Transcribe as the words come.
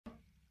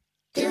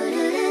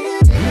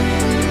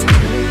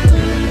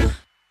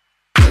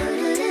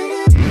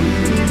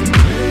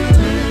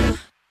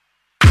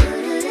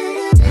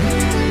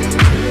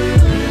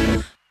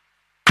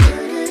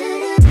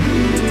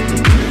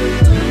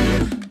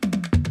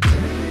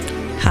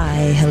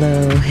Hi,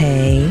 hello,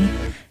 hey,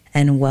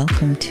 and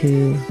welcome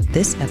to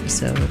this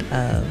episode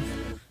of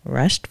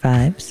Rushed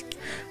Vibes.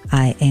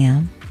 I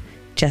am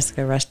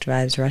Jessica Rushed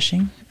Vibes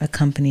Rushing,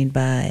 accompanied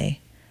by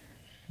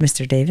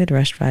Mr. David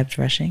Rushed Vibes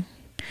Rushing,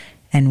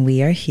 and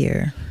we are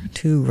here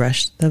to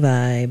rush the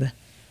vibe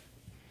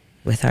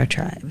with our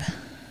tribe.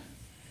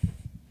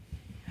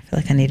 I feel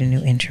like I need a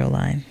new intro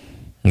line.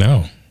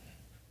 No.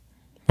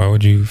 Why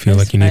would you feel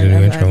like you need a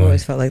new intro line? I've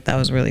always felt like that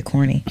was really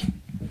corny.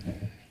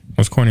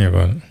 What's corny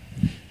about it?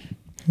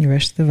 You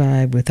rush the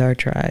vibe with our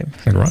tribe.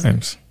 It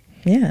rhymes.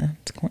 Yeah,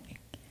 it's corny.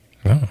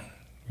 No.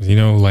 You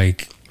know,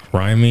 like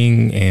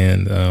rhyming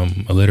and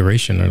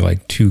alliteration are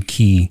like two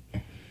key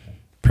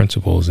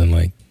principles in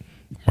like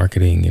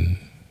marketing and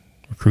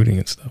recruiting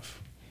and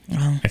stuff.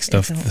 Well, Like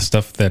the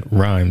stuff that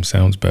rhymes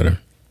sounds better.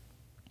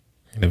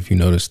 And if you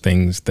notice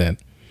things that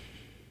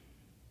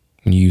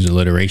when you use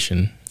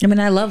alliteration. I mean,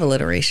 I love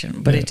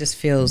alliteration, but it just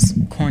feels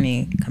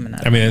corny coming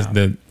out. I mean,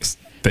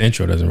 the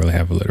intro doesn't really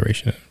have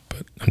alliteration in it,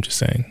 but I'm just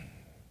saying.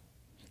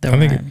 I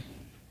think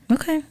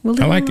okay,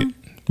 I like it,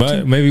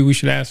 but maybe we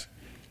should ask.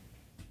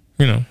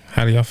 You know,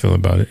 how do y'all feel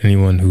about it?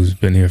 Anyone who's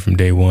been here from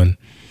day one.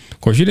 Of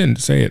course, you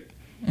didn't say it.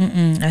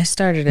 I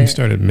started it. You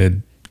started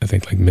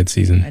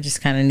mid-season. I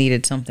just kind of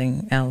needed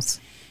something else,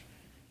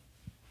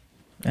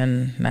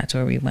 and that's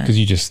where we went. Because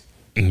you just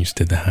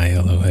did the hi,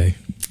 hello, hey.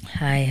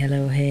 Hi,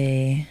 hello,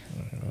 hey.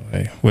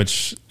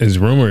 Which is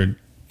rumored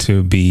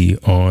to be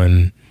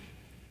on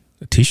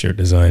a t-shirt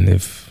design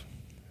if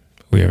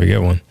we ever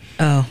get one.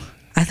 Oh,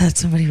 I thought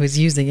somebody was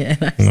using it.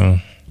 No.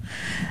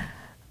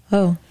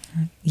 Oh,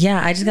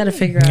 yeah. I just got to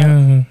figure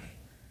out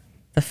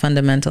the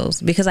fundamentals,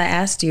 because I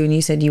asked you and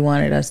you said you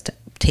wanted us to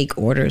take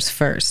orders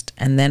first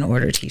and then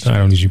order t-shirts. I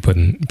don't need you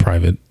putting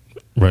private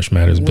Rush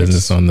Matters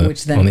business on the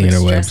interwebs.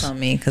 Stress on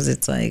me, because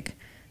it's like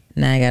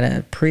now I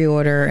gotta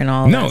pre-order and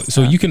all. No,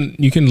 so you can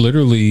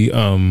literally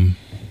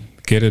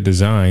get a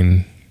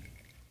design.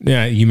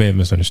 Yeah, you may have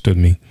misunderstood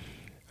me.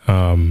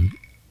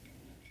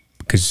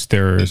 Because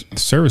there are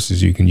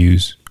services you can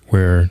use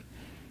where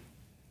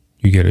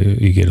you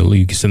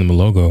can send them a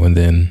logo, and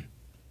then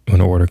when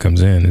the order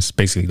comes in, it's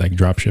basically like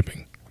drop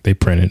shipping. They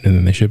print it and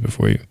then they ship it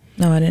for you.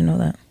 No, I didn't know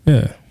that.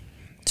 Yeah.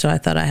 So I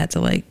thought I had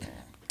to like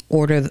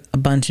order a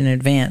bunch in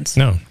advance.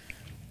 No.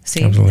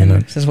 See, absolutely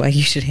not. This is why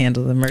you should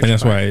handle the merch. And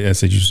that's why I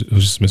said it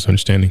was just a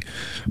misunderstanding.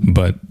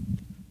 But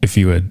if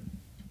you had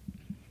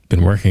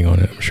been working on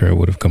it, I'm sure it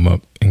would have come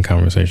up in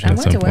conversation at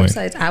some point.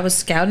 Websites. I was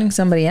scouting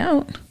somebody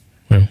out.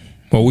 Yeah.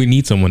 Well, we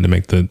need someone to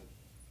make the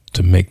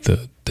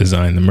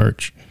design, the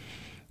merch,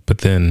 but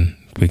then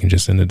we can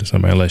just send it to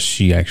somebody, unless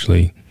she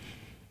actually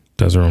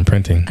does her own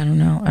printing. I don't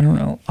know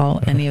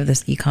any of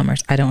this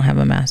e-commerce. I don't have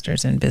a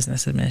master's in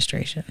business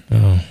administration.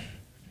 Oh,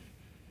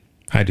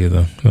 I do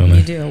though.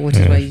 You do, which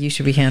is why you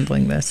should be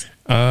handling this.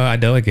 I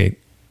delegate.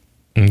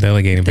 I'm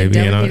delegating, baby.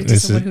 Delegate to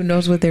someone who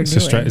knows what they're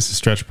doing. It's a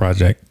stretch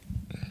project.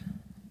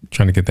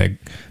 Trying to get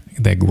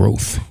that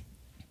growth.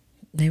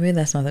 Maybe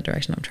that's not the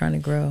direction I'm trying to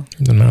grow. It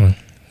doesn't matter.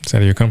 It's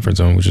out of your comfort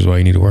zone, which is why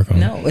you need to work on it.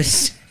 No,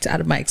 it's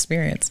out of my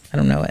experience. I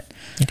don't know it.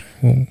 Okay.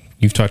 Well,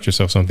 you've taught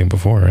yourself something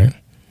before, right?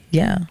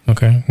 Yeah.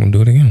 Okay, we'll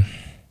do it again.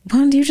 Why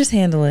don't you just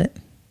handle it?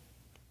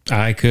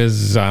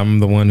 Because I'm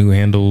the one who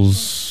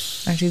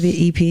handles... Aren't you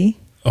the EP?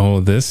 Oh,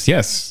 this?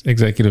 Yes.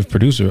 Executive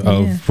producer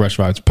of Rush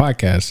Vibes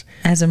Podcast.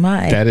 As am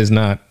I. That is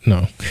not...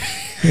 No.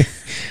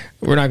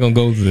 We're not going to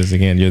go through this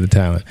again. You're the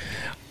talent.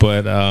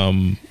 But...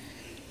 I'm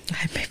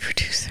a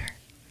producer.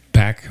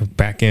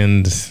 Back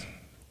end...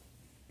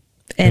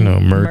 And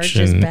merch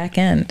is and back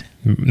end.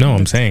 No,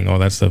 I'm saying all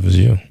that stuff is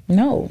you.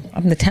 No,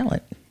 I'm the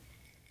talent.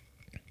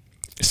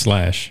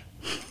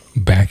 /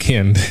 back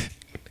end.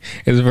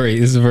 It's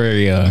a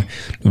very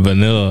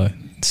vanilla,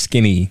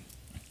 skinny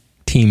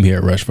team here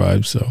at Rush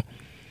Vibes. So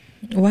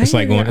why is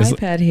like your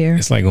iPad here?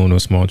 It's like going to a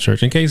small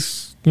church in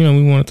case we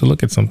wanted to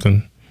look at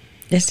something.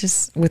 It's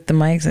just with the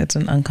mics, it's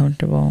an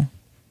uncomfortable.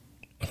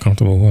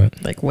 Uncomfortable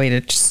what? Like way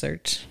to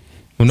search.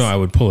 Well, no, I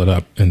would pull it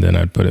up and then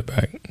I'd put it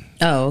back.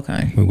 Oh,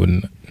 okay. We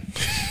wouldn't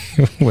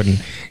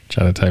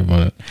try to type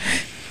on it.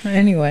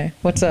 Anyway,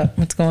 what's up?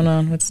 What's going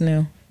on? What's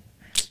new?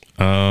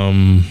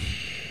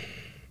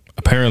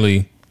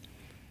 Apparently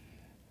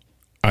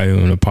I owe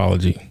an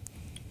apology.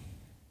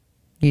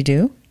 You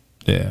do?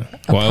 Yeah.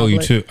 Well, I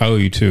owe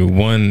you two.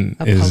 One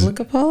is a public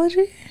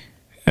apology?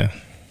 Yeah.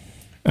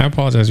 I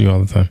apologize to you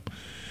all the time.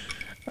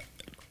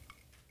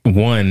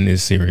 One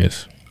is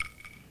serious.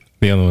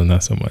 The other one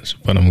not so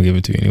much, but I'm gonna give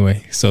it to you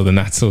anyway. So the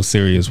not so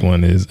serious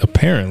one is,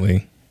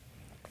 apparently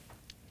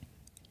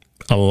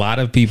a lot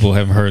of people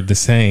have heard the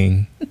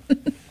saying,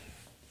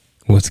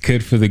 what's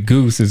good for the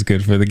goose is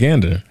good for the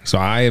gander. So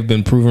I have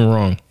been proven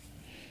wrong.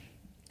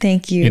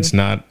 Thank you. It's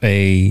not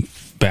a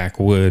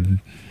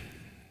backwood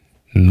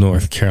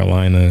North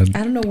Carolina.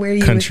 I don't know where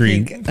you country,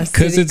 would think a city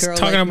because it's girl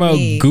talking like about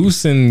me.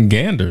 Goose and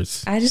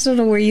ganders. I just don't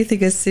know where you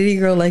think a city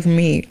girl like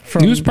me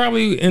from. He was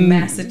probably in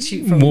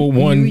Massachusetts, from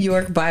New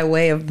York by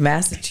way of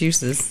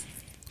Massachusetts.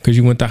 because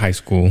you went to high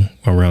school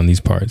around these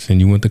parts, and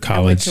you went to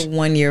college. I went to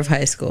 1 year of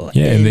high school.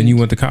 Yeah, and then you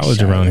went to college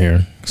Charlotte. around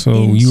here.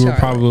 So you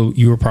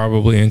were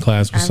probably in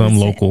class with some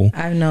local.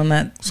 I've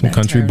known some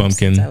country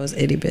bumpkin. Since I was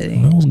itty bitty.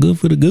 Well, was good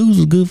for the goose,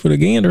 was good for the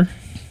gander.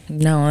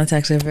 No, that's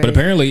actually very. But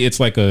apparently, it's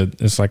like a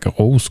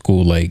old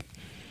school, like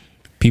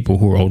people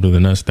who are older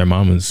than us, their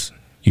mamas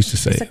used to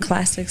say. It's a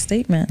classic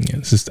statement. Yeah,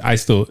 it's just I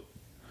still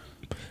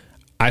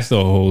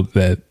hold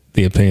that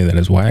the opinion that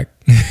is whack,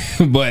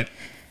 but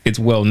it's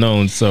well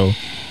known. So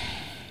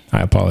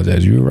I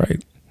apologize. You were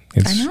right.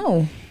 I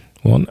know.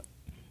 Well,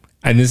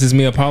 and this is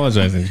me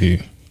apologizing to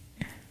you.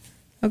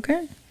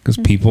 Okay. Because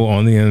people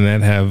on the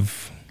internet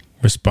have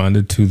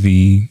responded to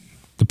the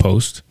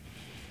post,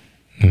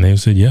 and they've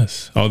said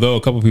yes. Although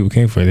a couple of people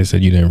came for it, they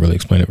said you didn't really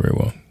explain it very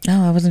well.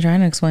 No, I wasn't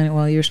trying to explain it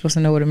well. You were supposed to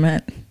know what it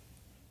meant.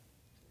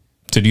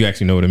 So do you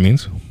actually know what it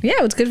means?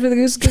 Yeah, what's good for the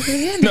goose is good for the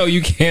gander. No,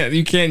 you can't.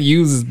 You can't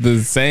use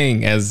the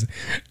saying as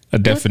a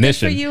definition. What's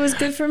good for you is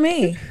good for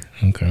me.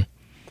 Okay.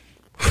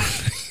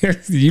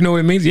 You know what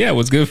it means? Yeah,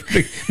 what's good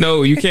for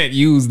no, you can't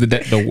use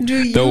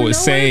the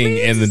saying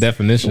and the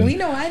definition. We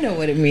know I know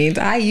what it means.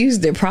 I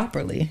used it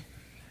properly.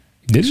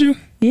 Did you?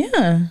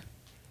 Yeah.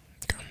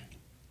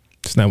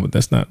 That's not what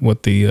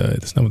the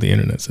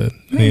internet said.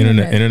 The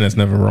internet's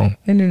never wrong.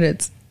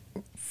 Internet's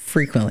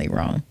frequently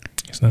wrong.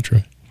 It's not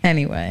true.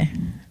 Anyway,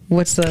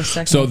 what's the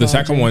second? So the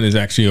second one is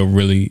actually a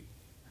really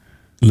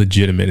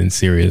legitimate and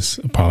serious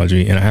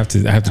apology, and I have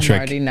to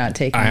tread.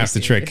 I have to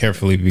tread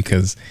carefully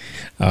because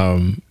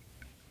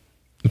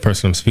the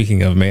person I'm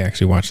speaking of may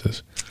actually watch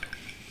this.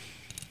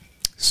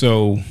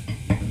 So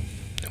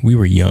we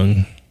were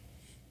young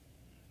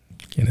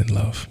and in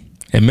love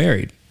and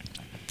married,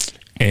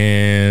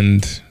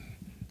 and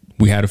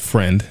we had a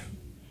friend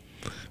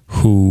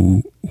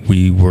who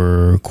we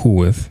were cool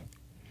with,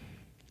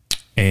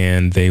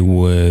 and they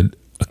would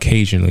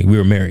occasionally, we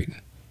were married,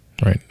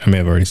 right? I may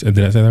have already said,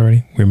 did I say that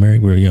already? We were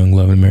married. We were young,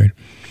 love, and married.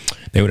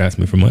 They would ask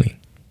me for money.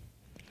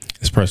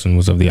 This person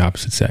was of the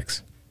opposite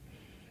sex.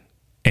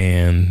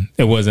 And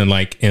it wasn't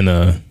like in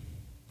a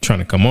trying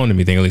to come on to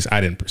me thing. At least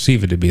I didn't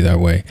perceive it to be that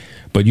way.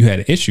 But you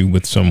had an issue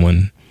with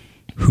someone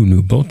who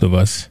knew both of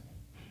us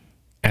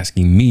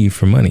asking me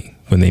for money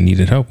when they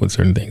needed help with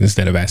certain things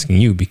instead of asking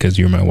you because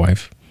you're my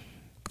wife.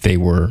 They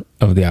were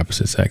of the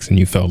opposite sex, and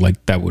you felt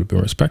like that would have been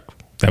respectful.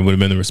 That would have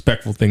been the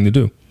respectful thing to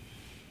do.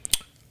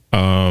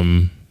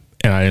 And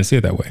I didn't see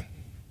it that way.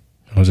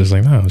 I was just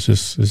like, no, it's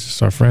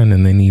just our friend,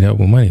 and they need help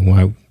with money.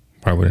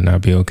 Why would it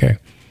not be okay?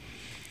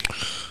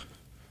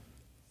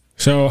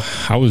 So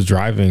I was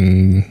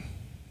driving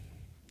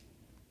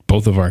two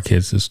of our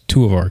kids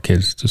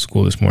to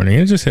school this morning,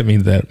 and it just hit me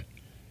that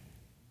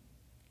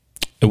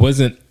it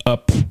wasn't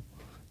up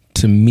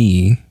to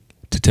me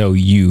to tell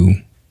you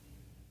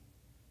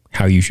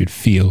how you should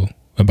feel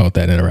about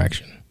that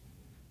interaction.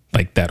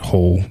 Like that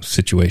whole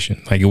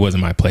situation. Like it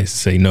wasn't my place to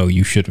say, no,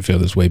 you shouldn't feel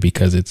this way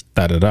because it's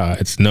da-da-da.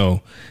 It's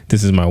no,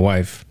 this is my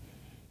wife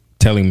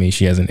telling me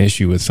she has an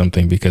issue with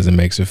something because it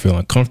makes her feel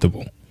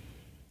uncomfortable.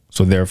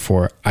 So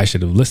therefore I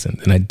should have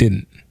listened, and I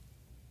didn't.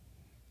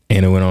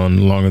 And it went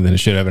on longer than it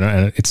should have.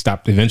 And it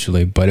stopped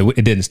eventually, but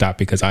it didn't stop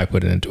because I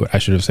put it into it. I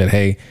should have said,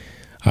 hey,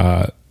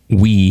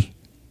 we,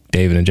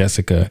 David and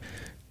Jessica,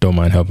 don't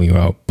mind helping you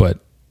out, but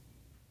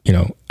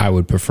I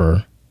would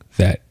prefer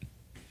that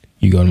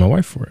you go to my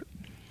wife for it.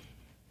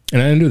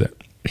 And I didn't do that.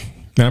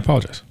 And I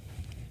apologize.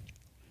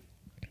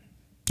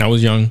 I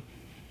was young,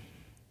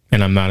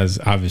 and I'm not as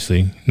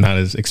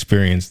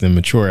experienced and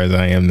mature as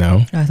I am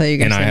now. I thought you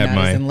were going to say not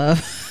as in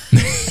love.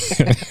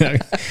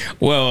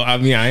 Well, I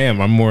mean, I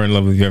am. I'm more in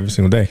love with you every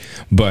single day.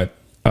 But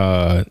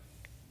I'm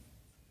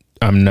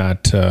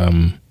not,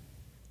 what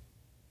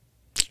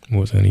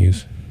was I going to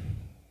use?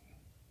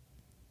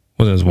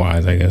 Wasn't as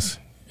wise, I guess,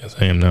 as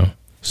I am now.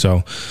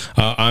 So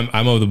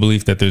I'm of the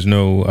belief that there's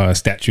no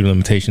statute of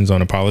limitations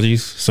on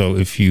apologies. So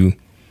if you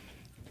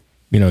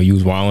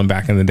was wilding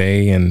back in the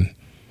day and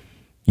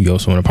you owe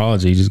someone an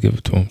apology, just give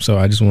it to them. So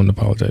I just wanted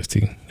to apologize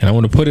to you. And I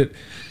want to put it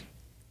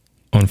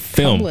on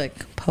film, public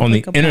on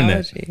the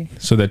apology.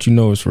 internet, so that you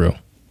know it's real.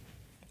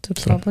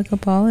 It's a public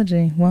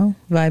apology. Well,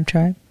 Vibe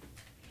Tribe.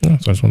 No, so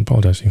I just want to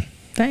apologize to you.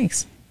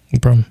 Thanks. No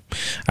problem.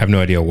 I have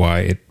no idea why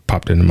it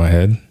popped into my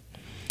head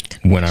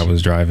when I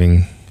was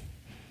driving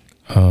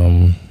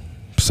dropping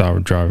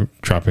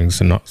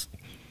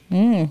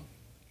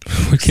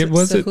what kid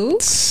was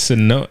it?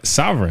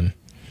 Sovereign.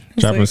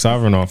 Dropping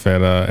Sovereign off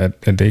at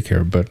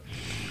daycare, but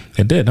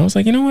it did. I was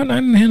like, you know what? I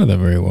didn't handle that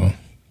very well.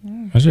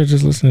 I should have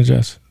just listened to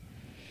Jess.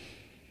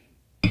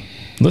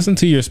 Listen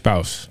to your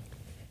spouse.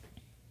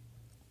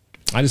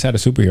 I just had a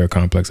superhero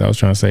complex. I was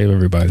trying to save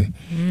everybody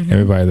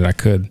that I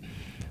could.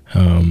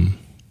 And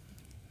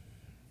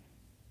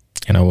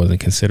I wasn't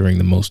considering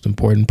the most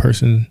important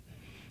person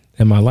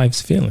in my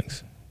life's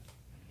feelings.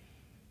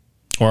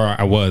 Or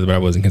I was, but I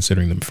wasn't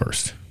considering them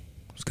first.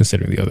 I was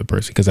considering the other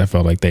person because I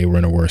felt like they were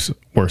in a worse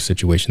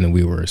situation than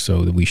we were.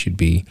 So that we should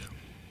be,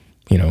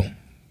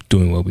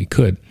 doing what we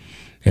could.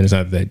 And it's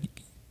not that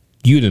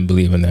you didn't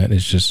believe in that.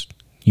 It's just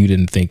you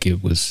didn't think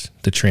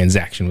the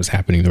transaction was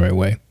happening the right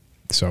way.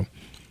 So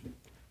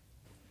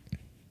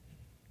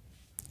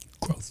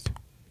Growth.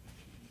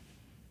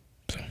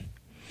 So.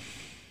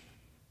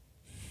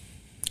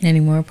 Any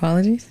more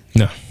apologies?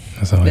 No,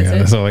 that's all I got.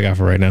 That's all I got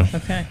for right now.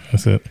 Okay.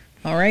 That's it.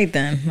 All right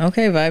then.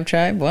 Okay, Vibe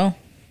Tribe. Well,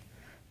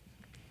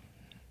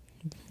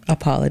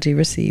 apology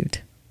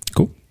received.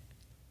 Cool.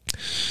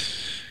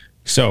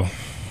 So,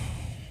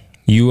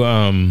 you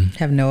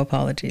have no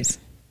apologies.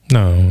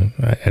 No,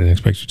 I didn't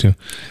expect you to.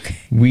 Okay.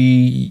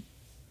 We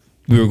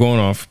were going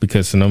off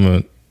because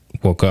Sonoma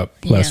woke up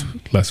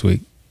last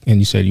week, and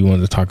you said you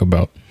wanted to talk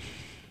about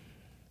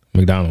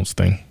McDonald's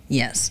thing.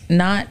 Yes,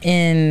 not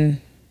in.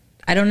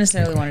 I don't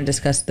necessarily want to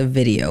discuss the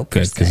video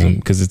per se,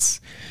 because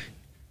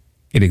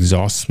it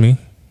exhausts me,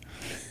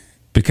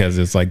 because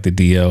it's like the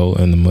DL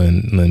and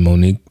the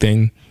Monique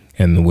thing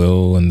and the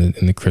Will and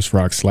the Chris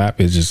Rock slap.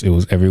 It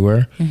was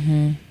everywhere.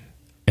 Mm-hmm.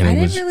 And I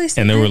didn't really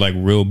see and there were like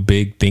real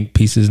big think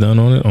pieces done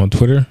on it on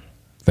Twitter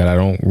that I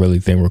don't really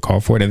think were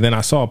called for it. And then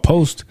I saw a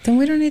post. Then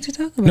we don't need to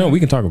talk about it. No, we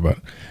can talk about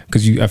it,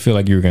 because I feel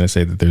like you were going to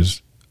say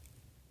that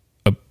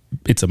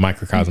it's a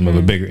microcosm of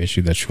a bigger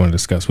issue that you want to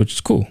discuss, which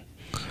is cool.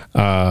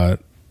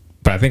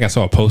 But I think I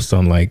saw a post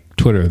on like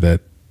Twitter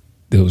that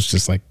it was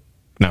just like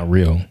not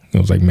real. It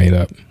was like made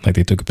up, like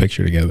they took a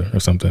picture together or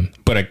something.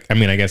 But I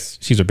mean, I guess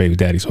she's her baby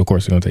daddy, so of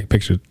course they're gonna take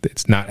pictures.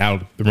 It's not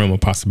out of the realm of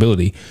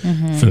possibility for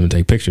them to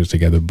take pictures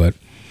together. But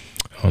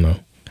I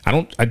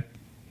don't know.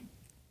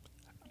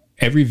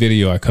 Every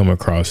video I come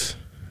across,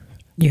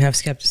 you have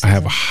skepticism. I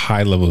have a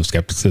high level of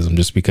skepticism,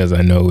 just because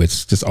I know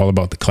it's just all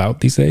about the clout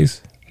these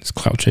days. It's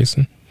clout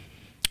chasing.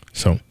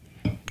 So,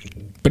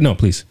 but no,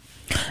 please.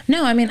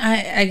 No, I mean,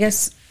 I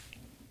guess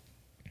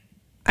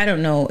I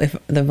don't know if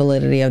the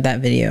validity of that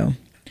video,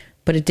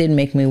 but it did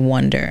make me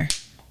wonder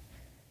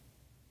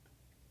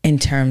in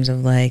terms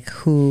of like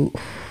who.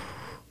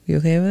 You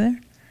okay over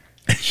there?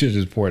 I should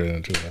have just poured it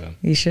into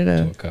you should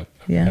have a cup.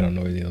 Yeah, I don't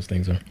know what those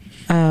things are.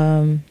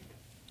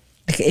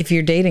 If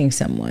you're dating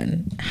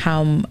someone,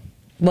 so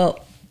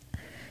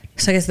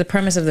I guess the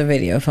premise of the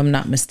video, if I'm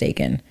not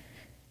mistaken,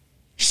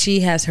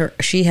 she has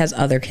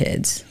other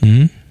kids,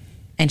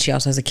 and she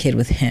also has a kid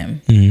with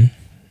him,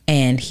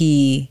 and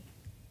he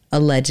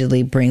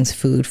allegedly brings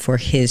food for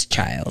his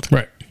child.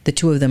 Right. The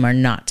two of them are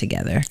not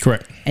together.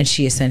 Correct. And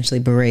she essentially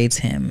berates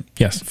him.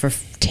 Yes. For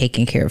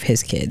taking care of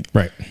his kid.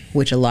 Right.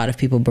 Which a lot of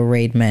people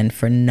berate men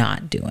for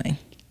not doing.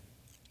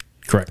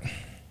 Correct.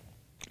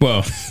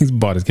 Well, he's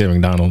bought his kid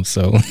McDonald's,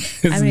 so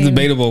it's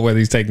debatable whether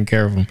he's taking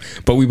care of him.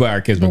 But we buy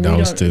our kids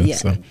McDonald's too. Yeah,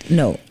 so.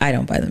 No, I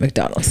don't buy the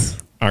McDonald's.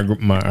 My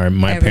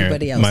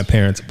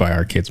parents buy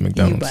our kids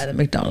McDonald's. You buy the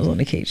McDonald's on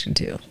occasion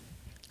too.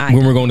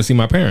 When we're going to see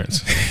my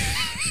parents.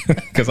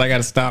 Because I got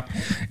to stop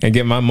and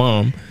get my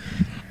mom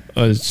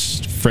a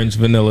French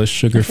vanilla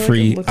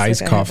sugar-free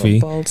iced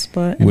coffee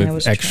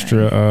with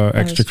extra cream.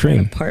 I was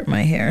trying to part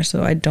my hair,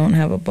 so I don't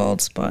have a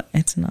bald spot.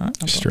 It's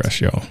not a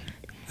stress, y'all.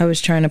 I was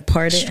trying to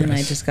part it, and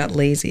I just got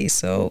lazy,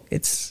 so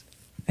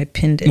I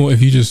pinned it. Well,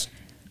 if you just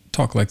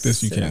talk like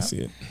this, you can't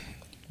see it.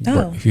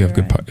 Oh, if you have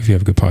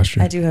good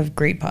posture. I do have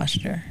great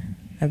posture.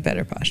 I have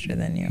better posture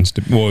than you.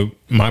 Well,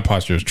 my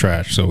posture is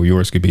trash, so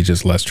yours could be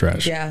just less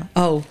trash. Yeah.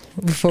 Oh,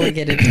 before we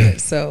get into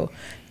it. So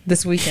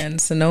this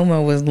weekend,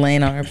 Sonoma was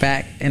laying on her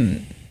back,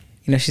 and,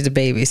 she's a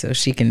baby, so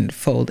she can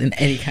fold in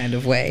any kind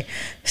of way.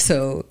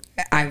 So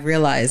I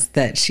realized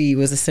that she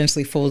was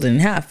essentially folded in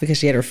half because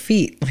she had her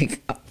feet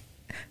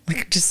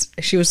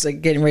she was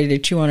like getting ready to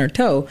chew on her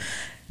toe.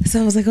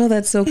 So I was like, oh,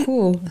 that's so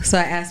cool. So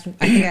I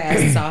think I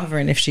asked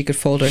Sovereign if she could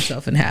fold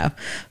herself in half.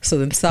 So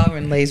then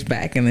Sovereign lays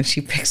back, and then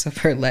she picks up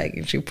her leg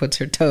and she puts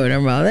her toe in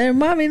her mouth. There,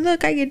 mommy,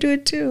 look, I can do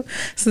it too.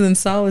 So then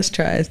Solace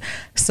tries.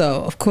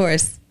 So of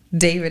course,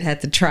 David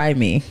had to try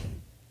me.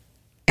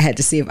 I had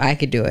to see if I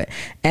could do it.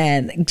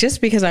 And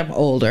just because I'm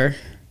older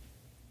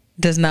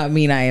does not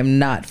mean I am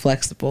not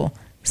flexible.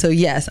 So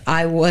yes,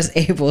 I was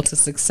able to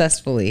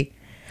successfully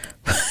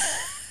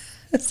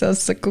it sounds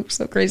so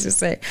crazy to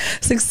say.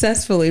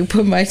 Successfully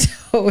put my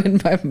toe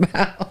in my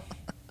mouth.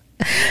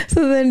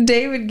 So then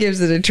David gives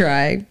it a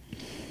try.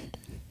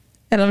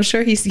 And I'm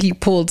sure he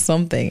pulled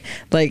something.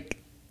 Like,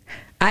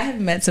 I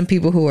have met some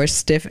people who are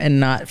stiff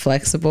and not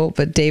flexible,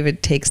 but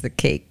David takes the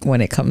cake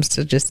when it comes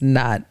to just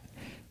not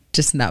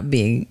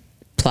being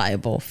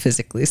pliable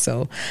physically.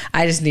 So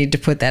I just need to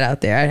put that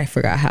out there. I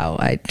forgot how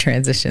I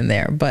transitioned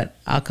there, but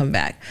I'll come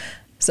back.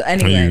 So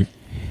anyway.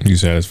 Are you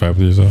satisfied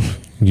with yourself?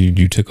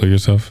 You tickle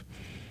yourself?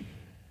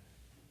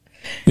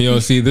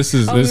 See, this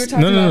is we were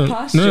talking about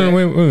posture. No,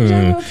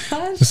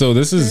 wait. So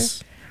this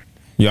is,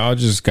 y'all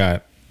just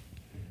got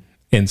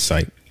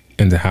insight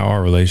into how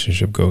our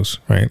relationship goes,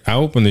 right? I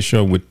opened the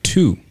show with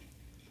two.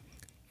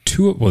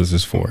 What is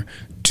this for?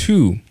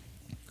 2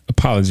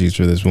 apologies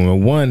for this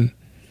woman. One,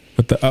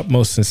 with the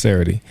utmost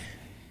sincerity.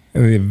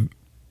 And the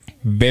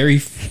very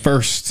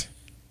first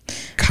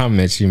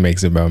comment she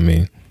makes about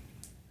me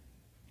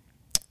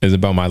is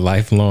about my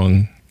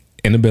lifelong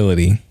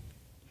inability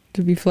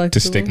to be flexible, to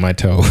stick my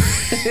toe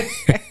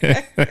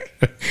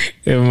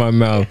in my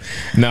mouth.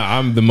 Now,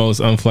 I'm the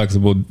most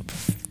unflexible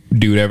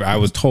dude ever. I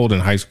was told in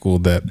high school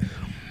that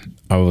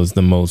I was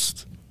the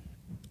most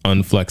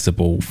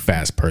unflexible,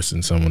 fast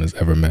person someone has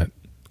ever met.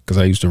 because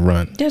I used to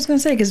run. Yeah, I was gonna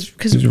say because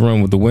I used to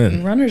run with the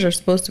wind. runners are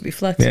supposed to be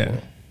flexible. Yeah,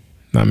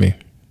 not me.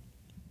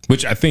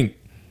 Which I think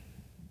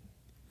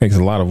makes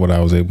a lot of what I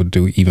was able to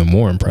do even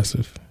more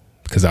impressive,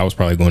 because I was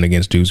probably going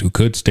against dudes who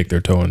could stick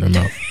their toe in their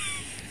mouth,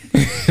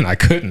 and I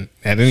couldn't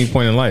at any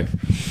point in life.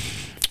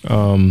 But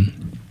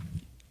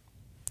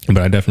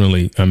I'm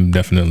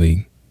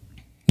definitely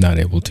not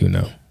able to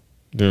now.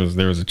 There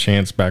was a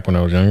chance back when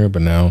I was younger,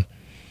 but now,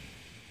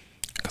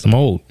 because I'm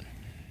old.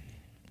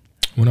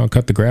 When I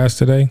cut the grass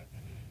today,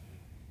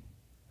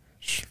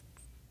 it's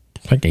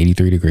like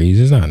 83 degrees.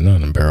 It's not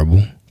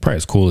unbearable. Probably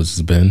as cool as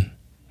it's been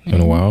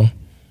in a while.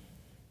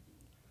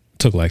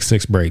 Took like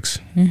 6 breaks.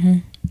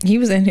 He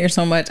was in here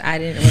so much I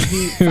didn't. When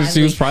he finally,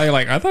 she was probably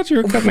like, I thought you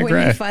were cutting the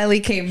grass. When he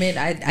finally came in,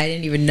 I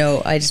didn't even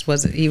know. I just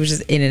wasn't. He was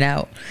just in and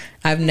out.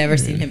 I've never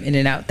seen him in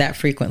and out that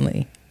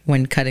frequently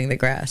when cutting the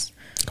grass.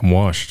 I'm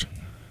washed.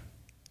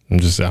 I'm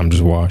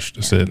just washed.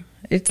 That's it.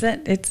 It's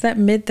that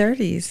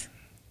mid-30s.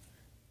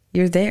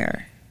 You're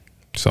there.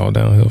 It's all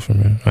downhill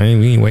from here. We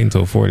ain't waiting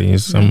until 40.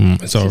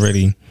 It's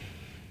already.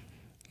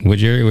 Would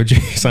your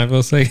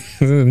Seinfeld say?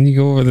 You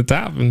go over the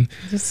top and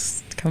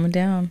just coming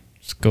down.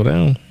 Just go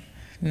down.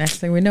 Next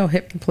thing we know,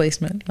 hip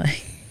replacement.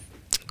 Like,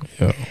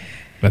 yo,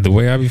 like the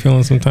way I be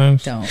feeling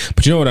sometimes. Don't.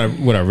 But you know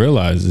what I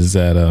realized is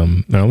that I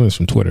learned this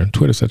from Twitter.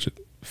 Twitter's such a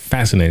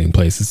fascinating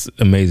place. It's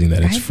amazing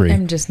that it's free.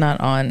 I'm just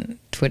not on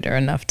Twitter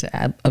enough to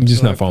absorb. I'm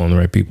just not following the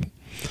right people.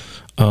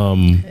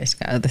 It's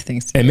got other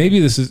things to do. And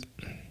maybe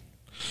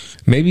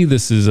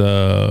this is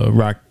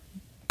rock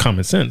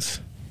common sense,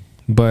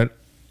 but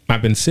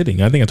I've been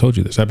sitting. I think I told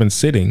you this. I've been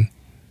sitting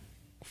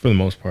for the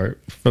most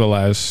part for the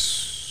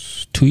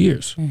last 2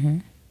 years,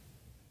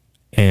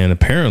 and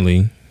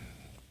apparently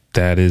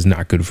that is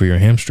not good for your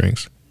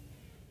hamstrings.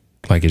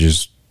 Like it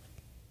just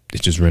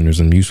renders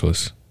them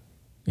useless,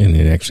 and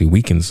it actually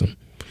weakens them.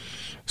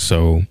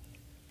 So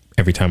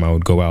every time I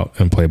would go out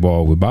and play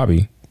ball with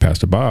Bobby,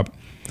 Pastor Bob,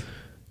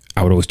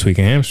 I would always tweak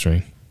a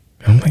hamstring.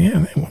 And I'm like, yeah,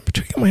 man, I'm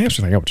tweaking my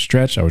hamstring. Like I would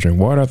stretch, I would drink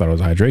water. I thought it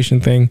was a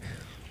hydration thing.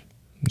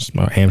 Just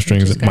my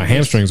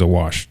hamstrings are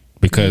washed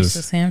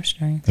because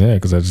hamstrings. Yeah,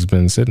 because I've just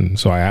been sitting.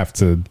 So I have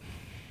to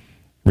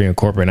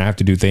reincorporate. And I have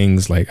to do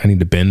things like I need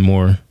to bend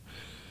more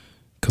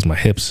because my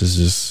hips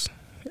is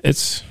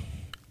just.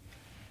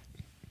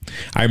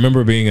 I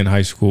remember being in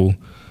high school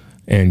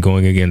and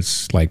going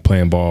against like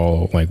playing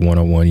ball like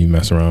 1-on-1. You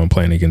mess around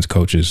playing against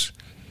coaches,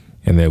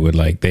 and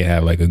they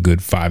have like a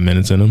good 5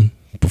 minutes in them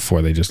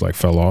before they just like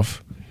fell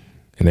off.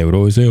 And they would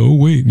always say, "Oh,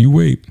 wait, you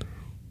wait."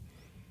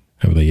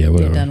 I was like, "Yeah,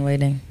 whatever." You're done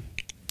waiting.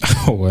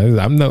 Oh,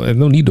 I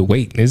no need to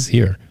wait. It's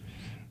here.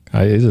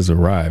 It just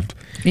arrived.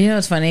 You know,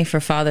 it's funny. For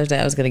Father's Day,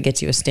 I was going to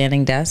get you a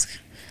standing desk,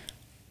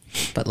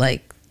 but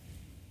like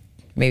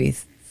maybe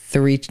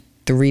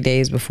three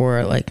days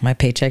before like my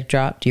paycheck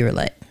dropped, you were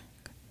like,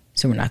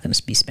 "So we're not going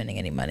to be spending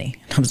any money."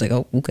 I was like,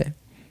 "Oh, okay."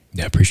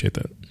 Yeah, I appreciate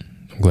that.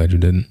 I'm glad you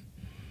didn't.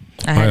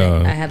 I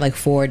had like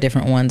 4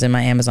 different ones in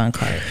my Amazon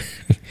cart.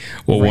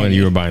 Well, one,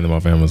 you were buying them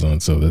off Amazon,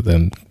 so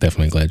I'm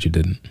definitely glad you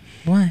didn't.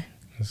 Why?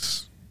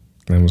 It's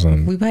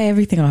Amazon. We buy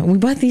everything on. We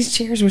bought these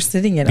chairs we're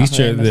sitting in. These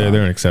chairs,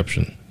 they're an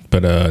exception.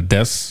 But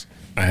desks,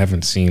 I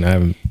haven't seen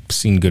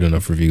good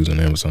enough reviews on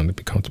Amazon to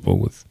be comfortable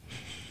with.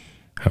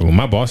 Well,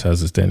 my boss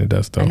has a standing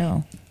desk though. I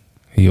know.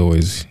 He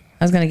always.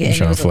 I was gonna get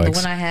the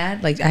one I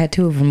had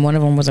 2 of them. One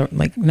of them was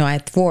I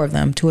had 4 of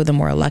them. 2 of them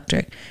were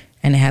electric.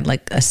 And it had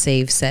like a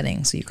save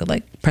setting, so you could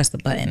like press the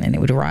button and it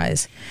would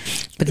rise.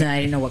 But then I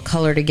didn't know what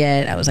color to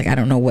get. I was like, I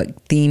don't know what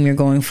theme you're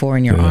going for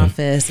in your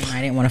office, and I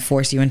didn't want to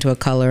force you into a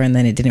color and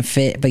then it didn't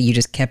fit, but you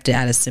just kept it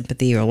out of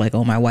sympathy, or like,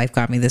 oh, my wife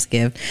got me this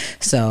gift.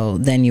 So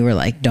then you were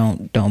like,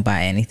 don't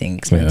buy anything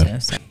expensive. Yeah.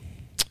 So.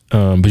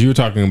 But you were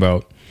talking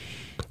about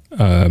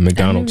McDonald's.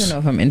 I don't even know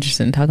if I'm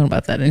interested in talking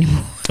about that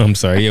anymore. I'm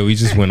sorry. Yeah, we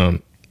just went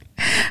on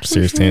a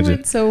serious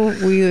tangent.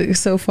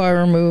 So far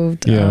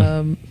removed.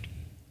 Yeah.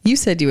 You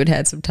said you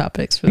had some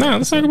topics for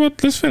let's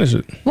finish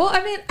it. Well,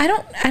 I mean,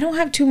 I don't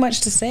have too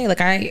much to say. Like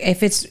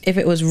if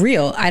it was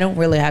real, I don't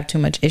really have too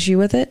much issue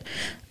with it.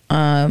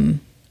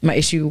 My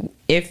issue,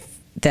 if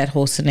that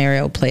whole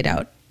scenario played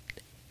out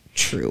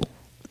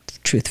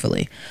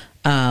truthfully,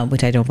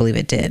 which I don't believe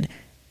it did,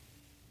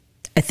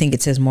 I think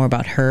it says more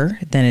about her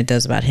than it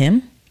does about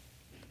him.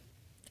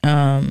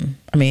 I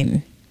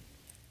mean,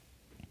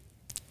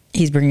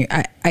 he's bringing,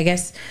 I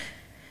guess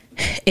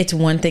it's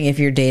one thing if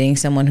you're dating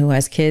someone who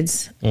has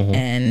kids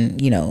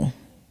and,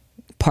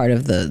 part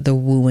of the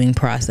wooing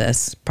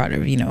process, part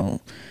of,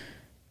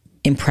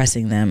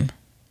 impressing them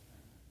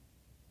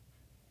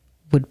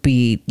would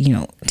be,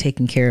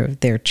 taking care of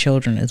their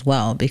children as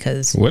well,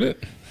 because... Would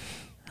it?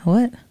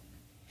 What?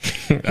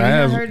 Have you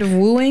ever heard of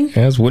wooing?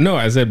 No,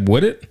 I said,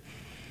 would it?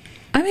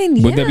 I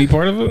mean, would that be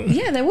part of it?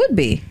 Yeah, that would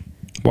be.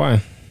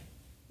 Why?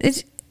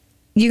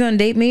 You're going to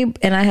date me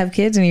and I have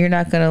kids and you're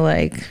not going to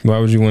like... Why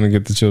would you want to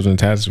get the children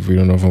attached if you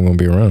don't know if I'm going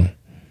to be around?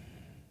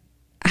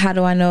 How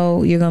do I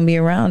know you're going to be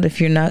around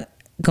if you're not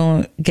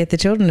going to get the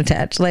children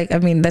attached? Like, I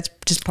mean, that's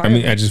just part of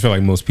it. I just feel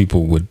like most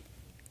people would...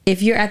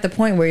 If you're at the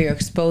point where you're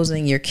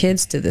exposing your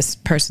kids to this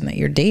person that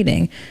you're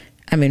dating,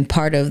 I mean,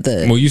 part of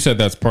the... Well, you said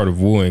that's part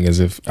of wooing, as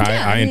if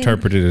I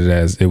interpreted it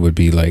as it would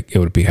be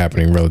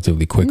happening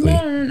relatively quickly.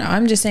 No.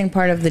 I'm just saying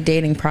part of the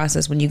dating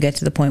process, when you get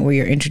to the point where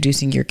you're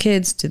introducing your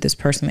kids to this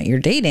person that you're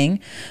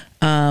dating,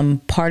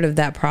 part of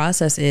that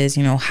process is,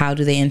 you know, how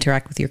do they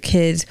interact with your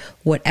kids?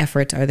 What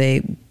efforts are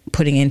they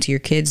putting into your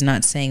kids?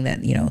 Not saying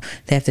that, you know,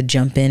 they have to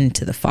jump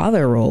into the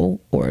father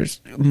role or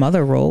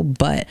mother role,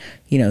 but,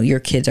 you know, your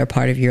kids are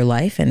part of your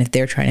life. And if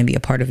they're trying to be a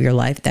part of your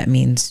life, that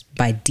means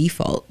by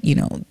default, you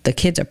know, the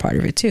kids are part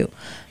of it too.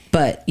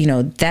 But, you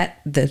know,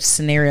 the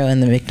scenario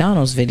in the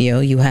McDonald's video,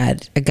 you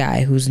had a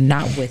guy who's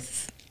not with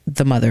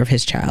the mother of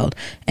his child,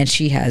 and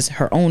she has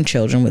her own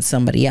children with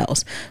somebody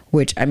else,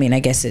 which, I mean,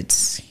 I guess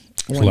it's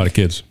a lot of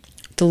kids.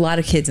 It's a lot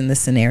of kids in this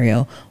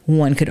scenario.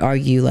 One could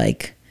argue,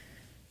 like,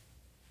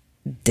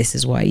 this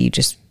is why you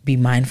just be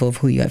mindful of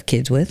who you have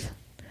kids with,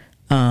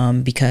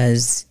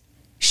 because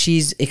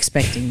she's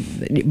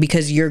expecting,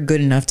 because you're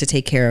good enough to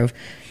take care of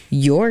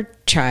your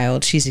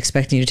child, she's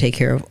expecting you to take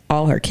care of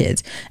all her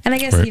kids. And I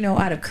guess, right, you know,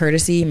 out of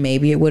courtesy,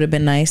 maybe it would have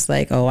been nice,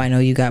 like, oh, I know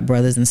you got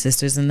brothers and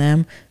sisters in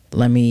them,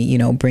 let me, you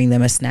know, bring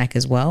them a snack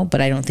as well. But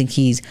I don't think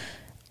he's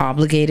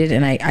obligated,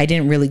 and I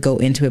didn't really go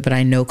into it, but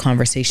I know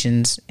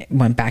conversations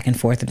went back and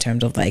forth in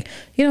terms of, like,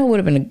 you know, it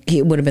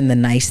would have been the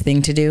nice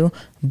thing to do,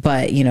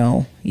 but, you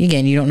know,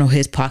 again, you don't know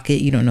his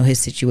pocket, you don't know his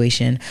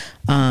situation,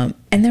 and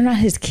they're not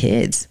his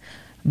kids.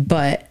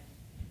 But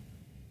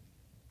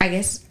I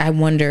guess I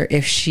wonder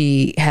if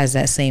she has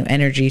that same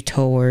energy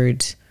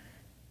towards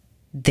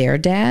their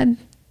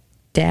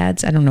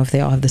dads. I don't know if they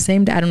all have the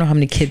same dad. I don't know how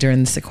many kids are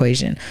in this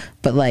equation,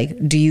 but,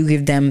 like, do you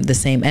give them the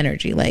same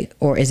energy, like,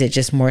 or is it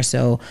just more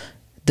so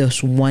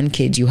this one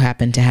kid you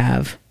happen to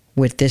have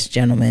with this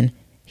gentleman,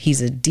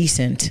 he's a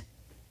decent,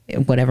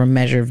 whatever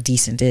measure of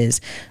decent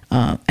is,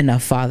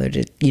 enough father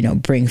to, you know,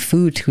 bring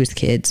food to his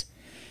kids,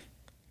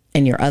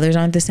 and your others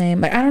aren't the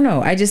same? Like, I don't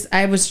know.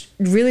 I was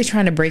really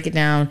trying to break it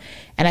down.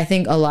 And I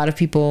think a lot of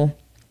people,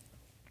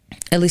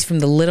 at least from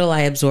the little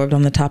I absorbed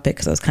on the topic,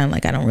 because I was kind of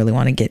like, I don't really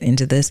want to get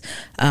into this.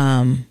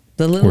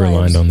 We're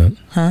aligned on that.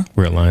 Huh?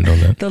 We're aligned on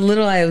that. The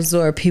little I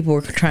absorbed, people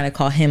were trying to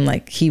call him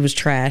like he was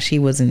trash. He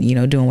wasn't, you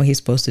know, doing what he's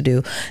supposed to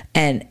do.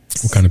 And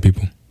what kind of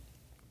people?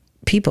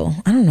 People,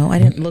 I don't know. I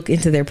didn't look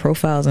into their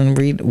profiles and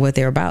read what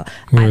they're about.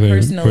 Were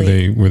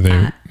they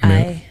male?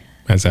 I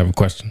just have a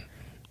question.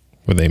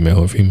 Were they male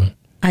or female?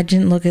 I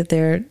didn't look at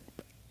their...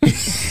 I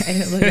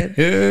didn't look at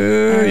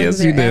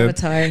yes, you did.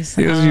 Avatars.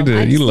 Yes, you did.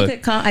 I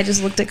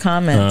just looked at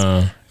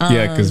comments.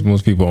 Yeah, because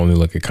most people only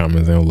look at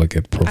comments. They don't look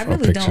at profile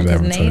pictures. Don't,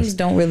 because names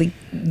don't really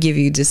give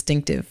you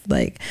distinctive,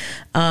 like.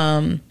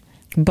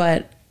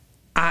 But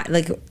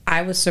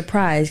I was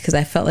surprised, because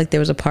I felt like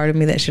there was a part of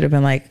me that should have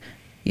been like,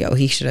 yo,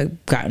 he should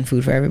have gotten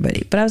food for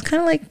everybody. But I was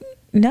kind of like,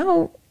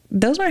 no,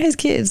 those aren't his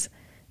kids.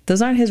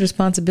 Those aren't his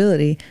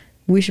responsibility.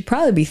 We should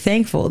probably be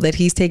thankful that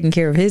he's taking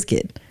care of his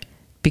kid,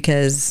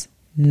 because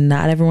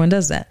not everyone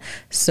does that.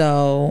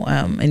 So,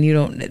 and you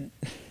don't,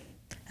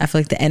 I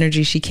feel like the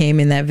energy she came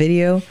in that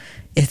video,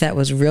 if that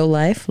was real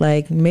life,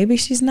 like, maybe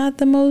she's not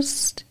the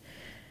most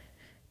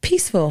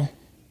peaceful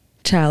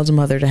child's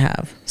mother to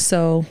have.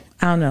 So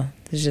I don't know.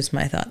 It's just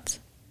my thoughts,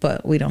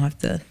 but we don't have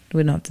to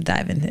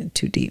dive into it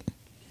too deep.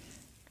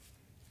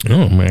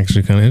 Oh, I'm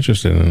actually kind of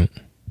interested in it.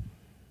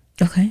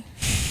 Okay.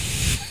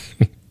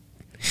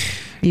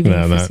 You being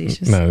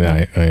facetious?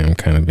 I am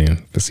kind of being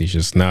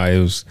facetious. No, it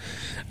was,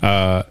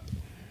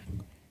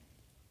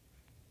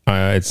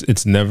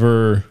 it's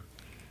never,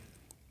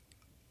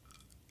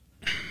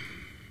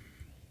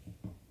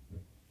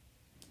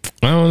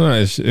 I don't know.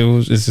 It's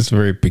just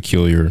very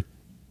peculiar.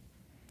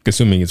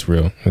 Assuming it's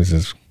real, it's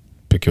just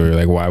peculiar.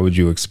 Like, why would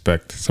you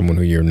expect someone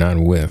who you're not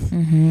with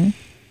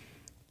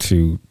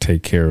to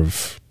take care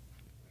of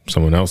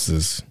someone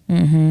else's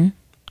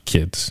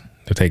kids?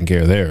 They're taking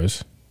care of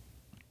theirs.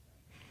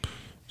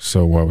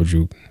 So why would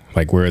you,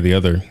 like, where are the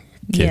other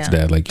kids'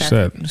 dad, like you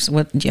said?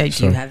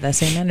 You have that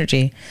same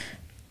energy.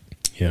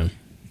 Yeah.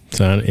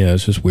 So, yeah,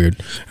 it's just weird.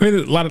 I mean,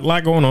 there's a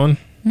lot going on,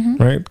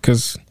 right?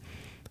 Because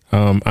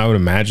I would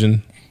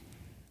imagine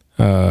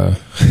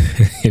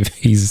if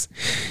he's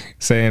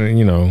saying,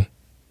 you know,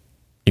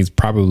 he's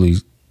probably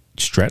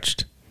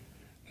stretched,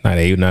 not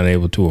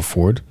able to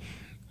afford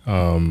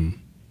to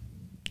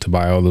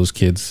buy all those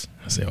kids.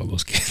 I say all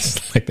those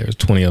kids, like there's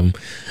 20 of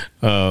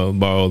them,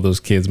 buy all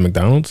those kids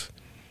McDonald's.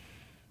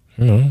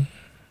 You know,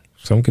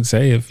 some could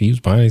say if he was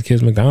buying his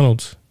kids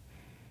McDonald's,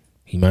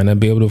 he might not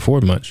be able to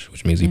afford much,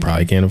 which means he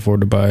probably can't afford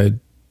to buy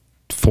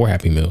 4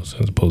 Happy Meals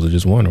as opposed to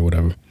just 1 or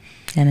whatever.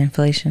 And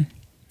inflation.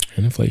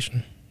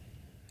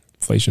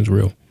 Inflation's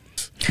real.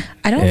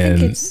 I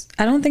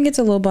don't think it's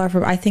a low bar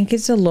for, I think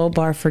it's a low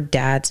bar for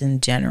dads in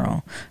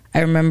general. I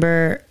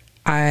remember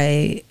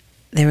there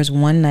was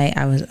one night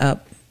I was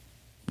up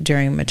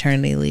during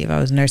maternity leave. I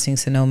was nursing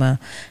Sonoma,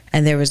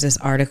 and there was this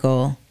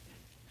article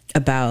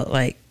about,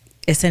 like,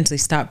 essentially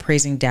stop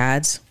praising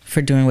dads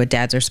for doing what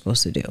dads are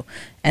supposed to do.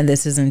 And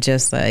this isn't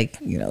just like,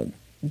 you know,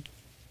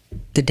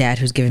 the dad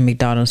who's giving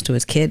McDonald's to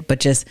his kid, but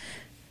just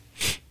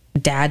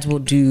dads will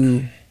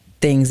do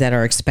things that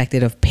are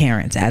expected of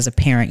parents. As a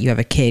parent, you have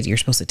a kid you're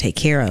supposed to take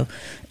care of.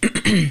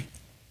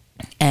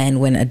 And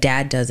when a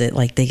dad does it,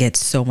 like, they get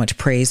so much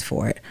praise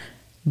for it.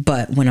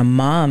 But when a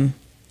mom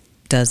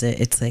does it,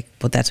 it's like,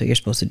 well, that's what you're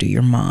supposed to do.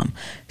 You're mom.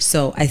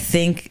 So I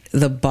think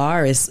the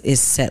bar is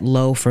set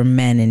low for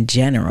men in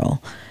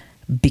general,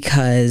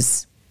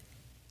 because,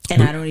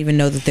 and I don't even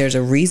know that there's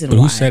a reason why.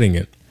 Who's setting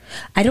it?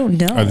 I don't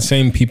know. Are the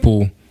same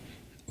people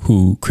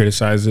who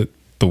criticize it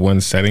the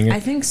ones setting it? I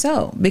think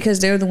so, because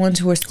they're the ones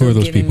who are still Who are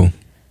those people?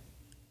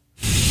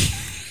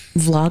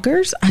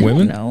 Vloggers?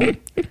 Women?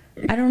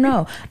 I don't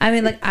know. I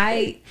mean, like,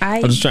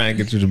 I'm just trying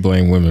to get you to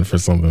blame women for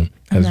something.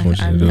 I just want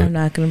you to do it. I'm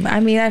not going to.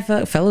 I mean, I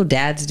feel fellow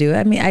dads do.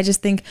 I mean, I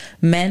just think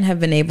men have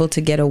been able to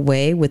get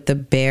away with the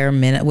bare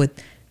minimum,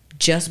 with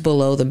just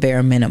below the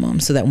bare minimum,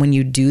 so that when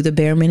you do the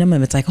bare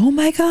minimum, it's like, oh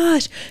my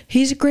gosh,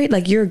 he's great.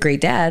 Like, you're a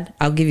great dad.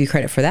 I'll give you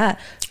credit for that.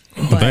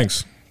 But,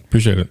 thanks.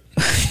 Appreciate it.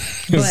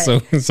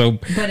 It's so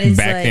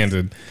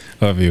backhanded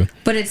of you.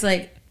 But it's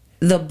like,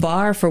 the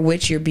bar for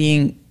which you're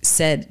being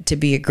said to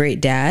be a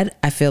great dad,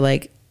 I feel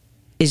like,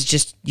 is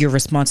just your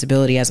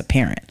responsibility as a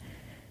parent.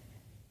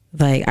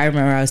 Like, I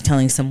remember I was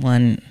telling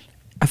someone,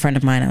 a friend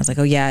of mine, I was like,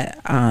 oh yeah,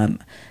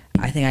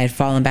 I think I had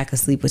fallen back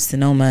asleep with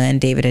Sonoma, and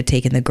David had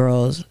taken the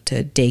girls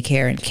to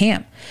daycare and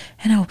camp.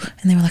 And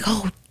they were like,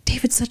 oh,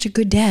 David's such a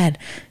good dad.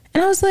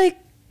 And I was like,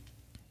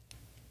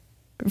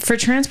 for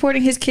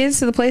transporting his kids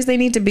to the place they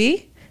need to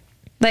be?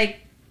 Like,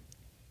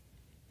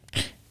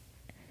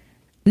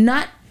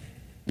 not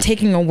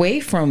taking away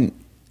from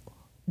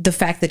the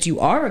fact that you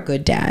are a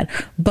good dad,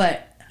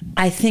 but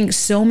I think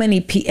so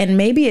many people, and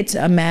maybe it's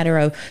a matter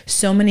of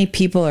so many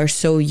people are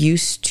so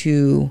used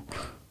to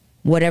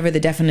whatever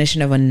the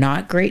definition of a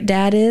not great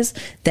dad is,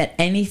 that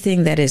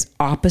anything that is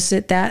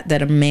opposite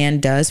that a man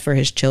does for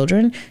his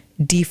children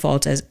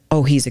defaults as,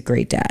 oh, he's a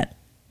great dad.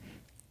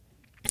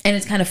 And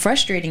it's kind of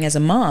frustrating as a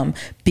mom,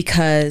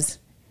 because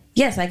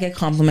yes, I get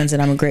compliments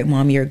that I'm a great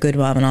mom, you're a good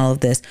mom, and all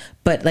of this,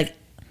 but like,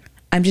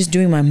 I'm just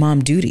doing my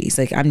mom duties.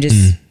 Like, I'm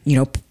just,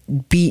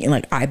 being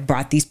like, I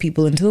brought these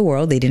people into the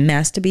world. They didn't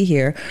ask to be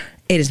here.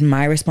 It is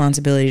my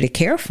responsibility to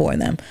care for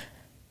them.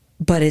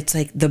 But it's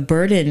like, the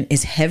burden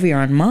is heavier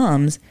on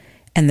moms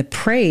and the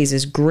praise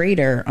is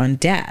greater on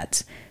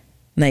dads.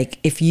 Like,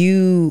 if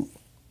you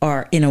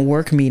are in a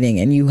work meeting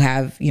and you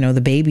have,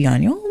 the baby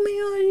on you, oh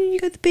my God, you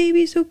got the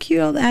baby, so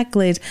cute, all the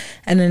accolades.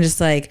 And then just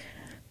like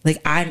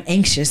I'm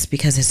anxious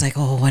because it's like,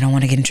 oh, I don't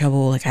want to get in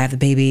trouble. Like, I have the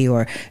baby,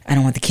 or I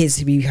don't want the kids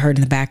to be heard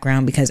in the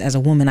background, because as a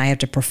woman, I have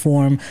to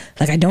perform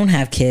like I don't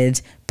have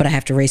kids, but I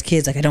have to raise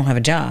kids like I don't have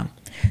a job.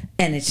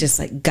 And it's just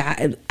like,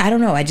 God, I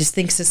don't know. I just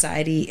think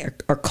society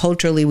or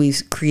culturally,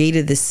 we've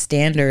created this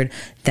standard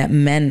that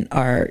men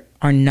are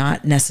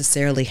not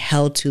necessarily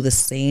held to the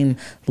same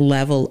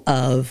level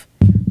of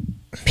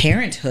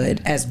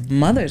parenthood as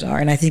mothers are.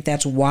 And I think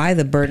that's why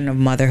the burden of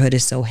motherhood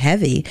is so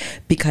heavy,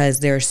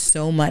 because there's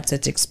so much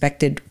that's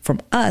expected from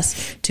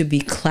us to be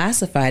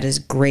classified as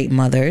great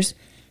mothers,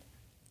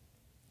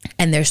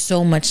 and there's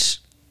so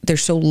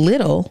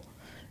little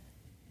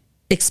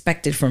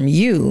expected from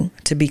you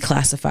to be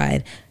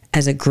classified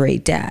as a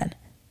great dad.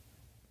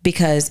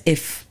 Because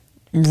if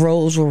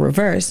roles were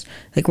reversed,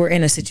 like, we're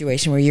in a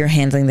situation where you're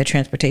handling the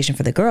transportation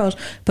for the girls,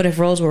 but if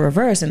roles were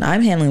reversed and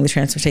I'm handling the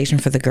transportation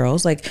for the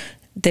girls, like,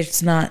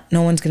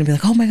 no one's going to be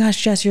like, oh my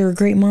gosh, Jess, you're a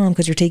great mom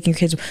because you're taking your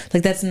kids.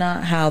 Like, that's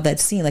not how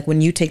that's seen. Like,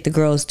 when you take the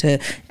girls to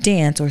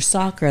dance or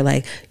soccer,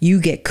 like,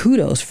 you get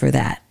kudos for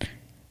that.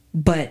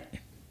 But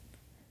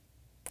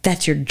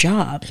that's your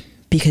job,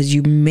 because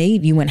you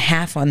went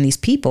half on these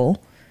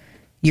people.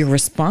 You're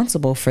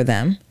responsible for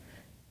them.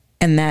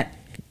 And that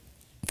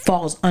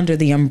falls under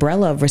the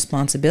umbrella of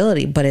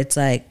responsibility. But it's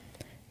like,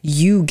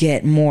 you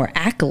get more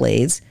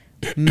accolades.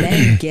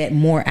 Men get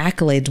more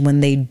accolades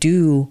when they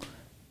do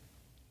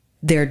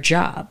their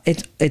job.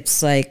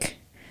 It's like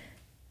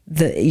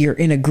you're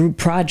in a group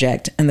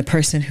project, and the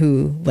person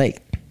who,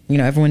 like,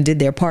 everyone did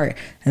their part,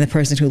 and the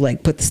person who,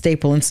 like, put the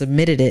staple and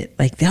submitted it,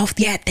 like, oh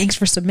yeah, thanks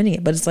for submitting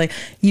it. But it's like,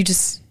 you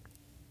just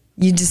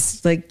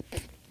like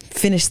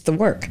finished the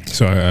work.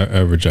 So I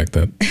reject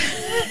that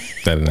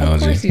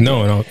analogy.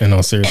 No, in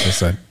all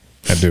seriousness, I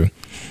do.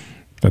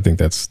 I think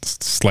that's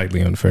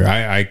slightly unfair.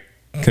 I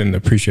can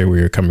appreciate where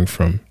you're coming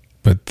from,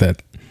 but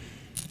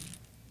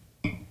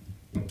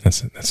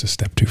that's a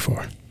step too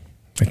far.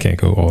 I can't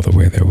go all the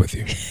way there with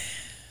you.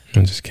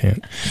 I just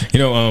can't.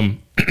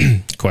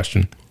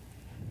 Question.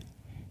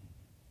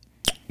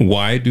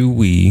 Why do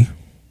we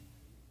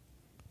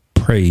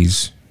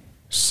praise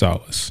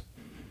Solace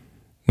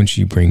when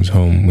she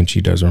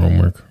does her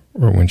homework,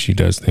 or when she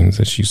does things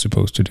that she's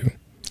supposed to do?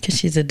 Because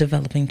she's a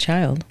developing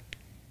child.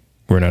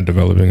 We're not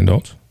developing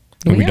adults?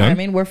 Are we done? I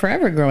mean, we're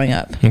forever growing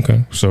up.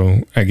 Okay.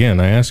 So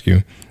again, I ask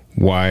you,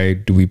 why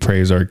do we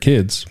praise our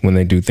kids when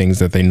they do things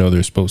that they know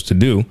they're supposed to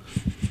do,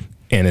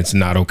 and it's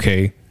not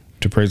okay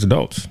to praise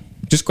adults?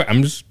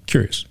 I'm just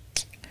curious.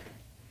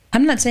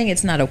 I'm not saying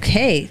it's not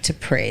okay to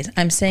praise.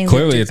 I'm saying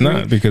clearly it's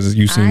not, because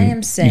you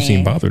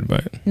seem bothered by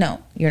it.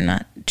 No, you're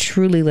not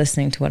truly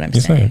listening to what I'm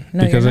saying.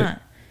 No, because you're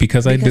not.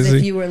 because I disagree.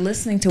 If you were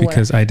listening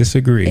to I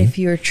disagree. If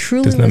you're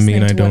truly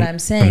listening to what I'm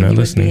saying, you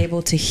would be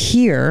able to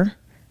hear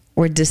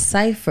or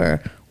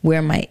decipher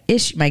where my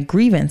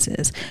grievance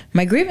is.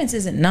 My grievance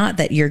isn't not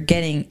that you're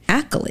getting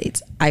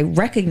accolades. I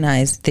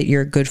recognize that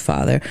you're a good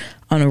father.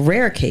 On a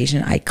rare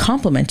occasion, I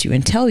compliment you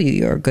and tell you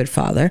you're a good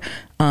father,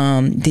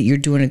 that you're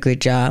doing a good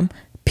job.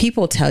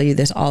 People tell you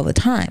this all the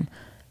time.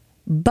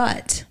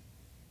 But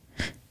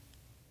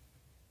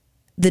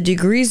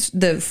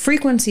the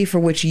frequency for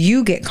which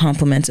you get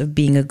compliments of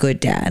being a good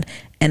dad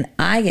and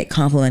I get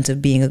compliments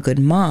of being a good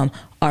mom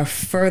are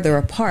further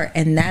apart.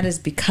 And that is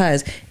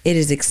because it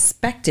is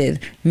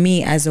expected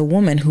me as a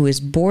woman who has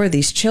bore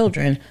these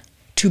children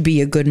to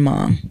be a good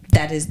mom.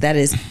 That is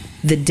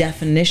the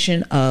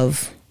definition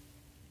of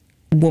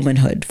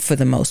womanhood for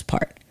the most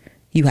part.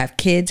 You have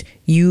kids,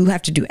 you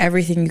have to do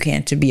everything you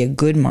can to be a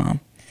good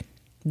mom.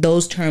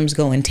 Those terms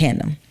go in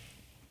tandem.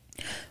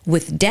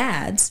 With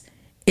dads,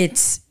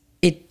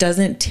 it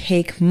doesn't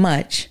take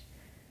much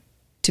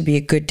to be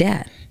a good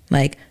dad.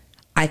 Like,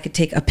 I could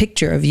take a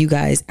picture of you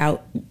guys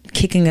out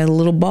kicking a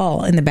little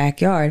ball in the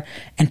backyard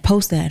and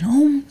post that.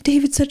 Oh,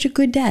 David's such a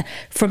good dad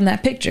from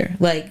that picture.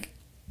 Like,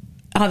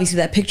 obviously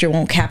that picture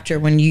won't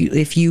capture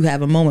if you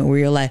have a moment where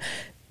you're like,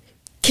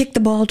 kick the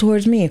ball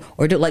towards me,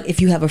 or like if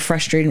you have a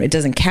frustrating, it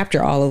doesn't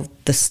capture all of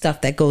the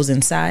stuff that goes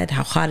inside,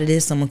 how hot it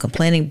is, someone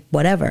complaining,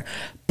 whatever.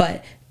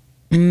 But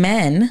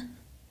men,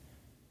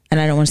 and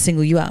I don't want to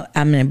single you out,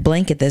 I'm going to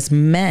blanket this,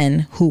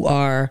 men who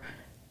are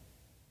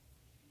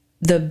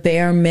the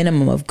bare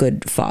minimum of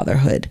good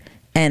fatherhood.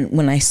 And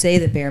when I say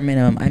the bare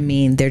minimum, I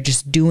mean they're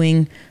just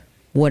doing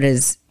what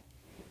is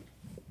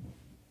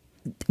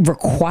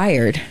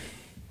required,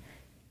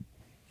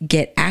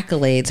 get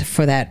accolades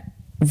for that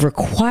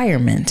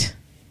requirement,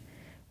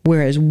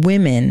 whereas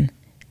women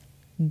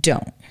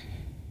don't.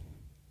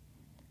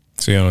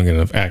 So you don't get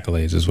enough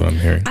accolades is what I'm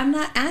hearing. I'm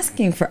not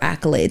asking for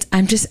accolades.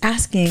 I'm just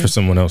asking for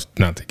someone else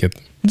not to get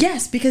them.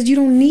 Yes, because you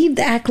don't need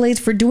the accolades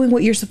for doing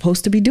what you're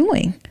supposed to be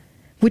doing,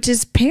 which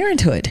is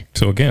parenthood.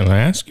 So again, I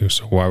ask you,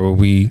 so why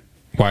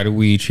do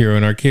we cheer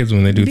on our kids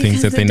when they do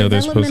things that they know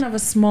they're supposed to? The development of a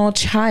small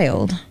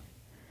child,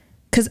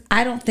 because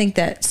I don't think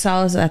that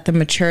Sal is at the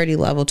maturity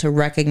level to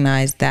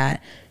recognize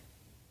that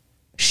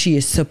she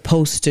is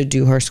supposed to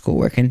do her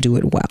schoolwork and do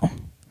it well.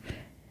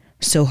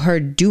 So her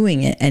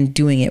doing it and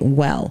doing it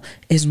well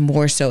is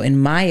more so, in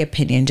my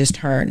opinion, just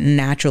her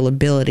natural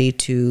ability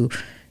to,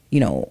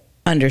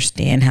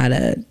 understand how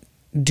to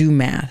do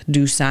math,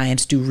 do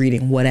science, do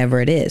reading,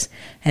 whatever it is.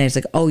 And it's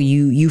like, oh,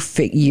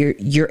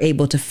 you're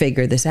able to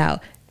figure this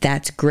out.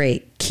 That's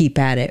great. Keep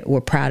at it.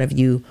 We're proud of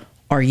you.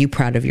 Are you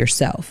proud of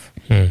yourself?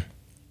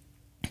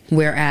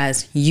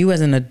 Whereas you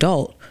as an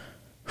adult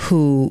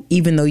who,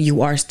 even though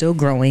you are still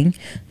growing,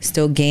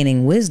 still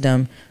gaining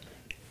wisdom,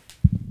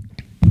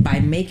 by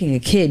making a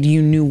kid,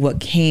 you knew what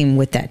came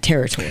with that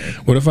territory.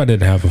 What if I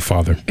didn't have a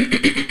father?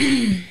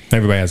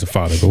 Everybody has a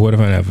father, but what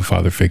if I didn't have a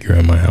father figure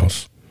in my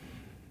house?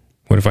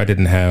 What if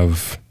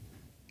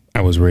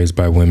I was raised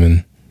by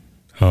women?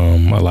 A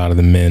lot of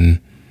the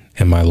men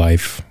in my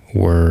life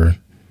were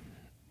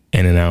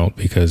in and out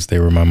because they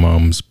were my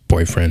mom's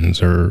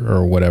boyfriends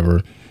or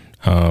whatever.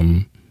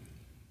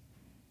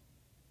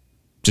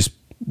 Just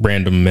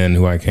random men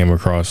who I came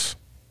across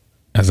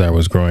as I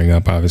was growing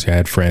up. Obviously I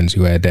had friends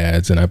who had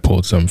dads and I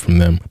pulled some from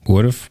them.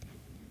 What if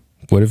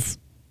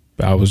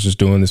I was just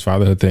doing this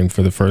fatherhood thing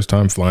for the first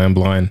time, flying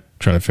blind,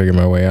 trying to figure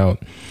my way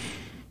out?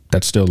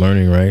 That's still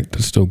learning, right?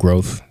 That's still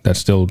growth. That's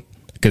still,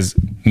 because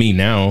me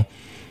now,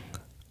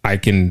 I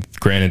can,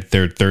 granted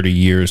they're 30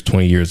 years,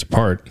 20 years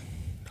apart,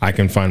 I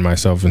can find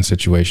myself in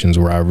situations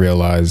where I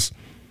realize,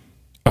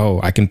 oh,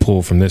 I can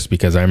pull from this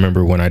because I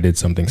remember when I did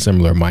something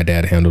similar, my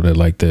dad handled it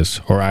like this.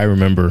 Or I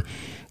remember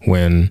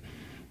when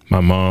my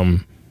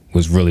mom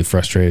was really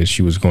frustrated.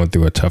 She was going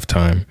through a tough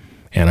time.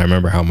 And I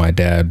remember how my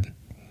dad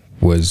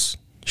was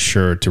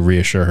sure to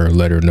reassure her,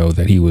 let her know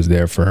that he was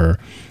there for her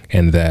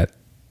and that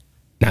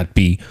not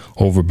be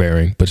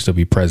overbearing, but still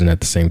be present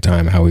at the same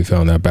time, how we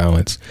found that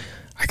balance.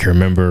 I can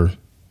remember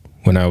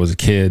when I was a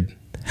kid,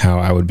 how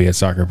I would be at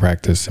soccer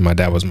practice and my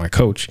dad was my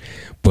coach,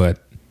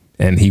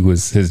 and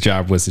his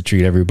job was to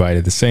treat everybody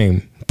the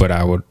same, but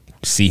I would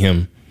see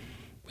him,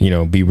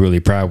 be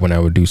really proud when I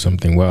would do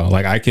something well.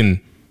 Like, I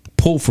can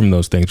pull from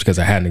those things because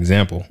I had an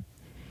example.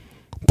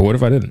 But what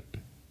if I didn't?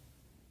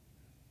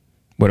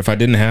 What if I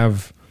didn't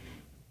have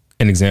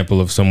an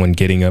example of someone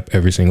getting up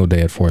every single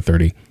day at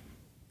 4:30,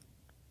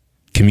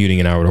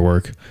 commuting an hour to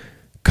work,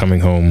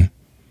 coming home,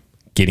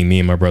 getting me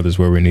and my brothers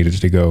where we needed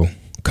to go,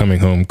 coming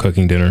home,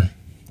 cooking dinner,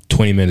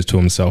 20 minutes to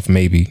himself,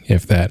 maybe,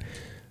 if that,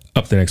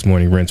 up the next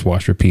morning, rinse,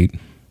 wash, repeat,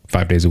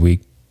 5 days a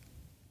week,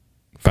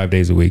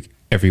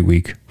 every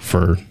week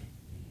for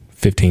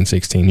 15,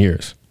 16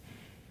 years.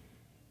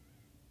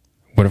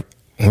 What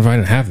if I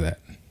didn't have that?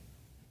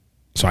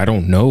 So I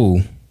don't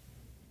know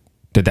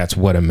that that's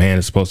what a man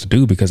is supposed to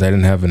do because I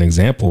didn't have an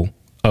example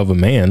of a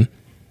man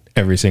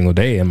every single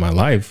day in my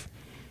life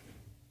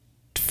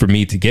for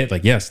me to get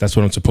like, yes, that's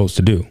what I'm supposed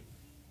to do,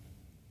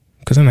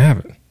 because I don't have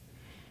it.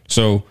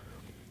 So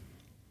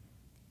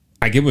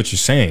I get what you're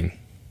saying,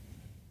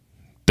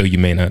 though you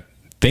may not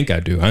think I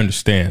do. I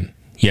understand.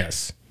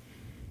 Yes,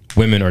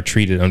 women are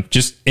treated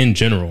just in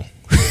general.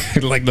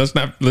 Like,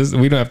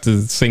 we don't have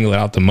to single it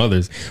out to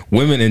mothers.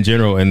 Women in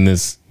general in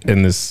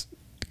this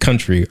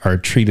country are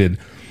treated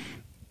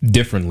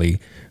differently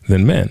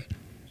than men,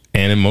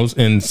 and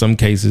in some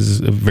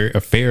cases,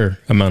 a fair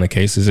amount of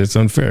cases, it's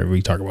unfair.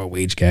 We talk about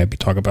wage gap. You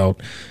talk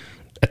about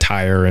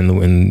attire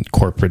in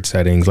corporate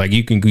settings. Like,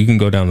 you can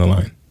go down the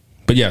line.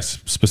 But yes,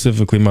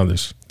 specifically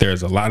mothers.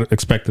 There's a lot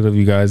expected of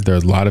you guys.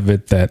 There's a lot of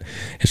it that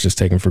is just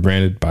taken for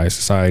granted by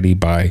society,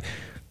 by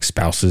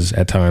spouses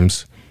at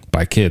times,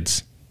 by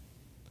kids.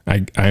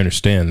 I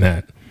understand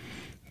that.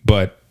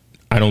 But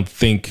I don't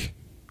think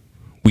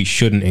we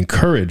shouldn't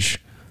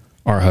encourage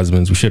our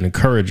husbands. We shouldn't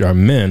encourage our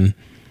men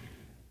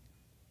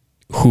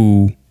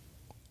who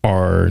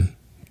are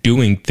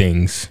doing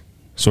things,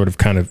 sort of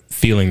kind of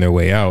feeling their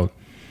way out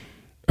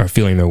or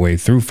feeling their way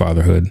through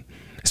fatherhood,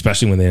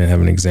 especially when they didn't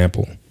have an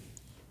example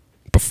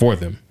before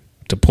them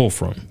to pull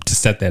from, to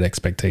set that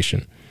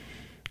expectation.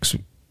 So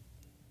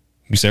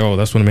you say, oh,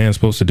 that's what a man's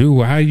supposed to do.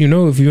 Well, how do you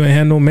know if you ain't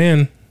had no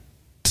man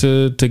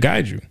to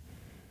guide you?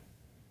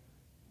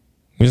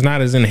 It's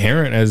not as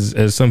inherent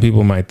as some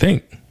people might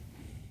think.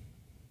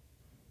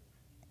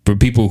 For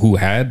people who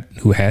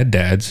had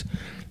dads,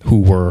 who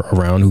were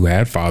around, who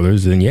had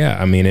fathers, then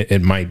yeah, I mean,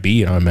 it might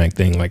be an automatic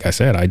thing. Like I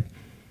said, I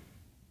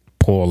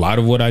pull a lot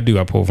of what I do,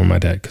 I pull from my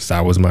dad because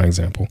that was my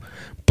example.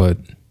 But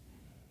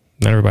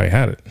not everybody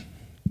had it.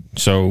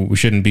 So we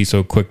shouldn't be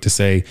so quick to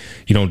say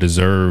you don't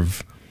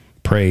deserve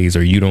praise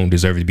or you don't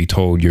deserve to be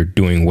told you're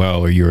doing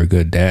well or you're a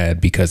good dad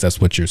because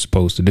that's what you're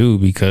supposed to do.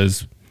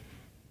 Because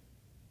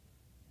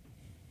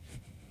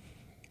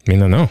I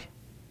mean, I know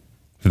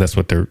if that's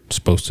what they're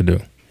supposed to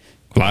do.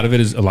 A lot of it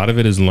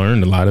is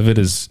learned. A lot of it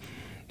is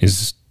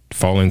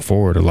falling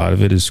forward. A lot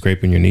of it is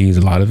scraping your knees.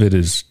 A lot of it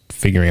is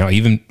figuring out.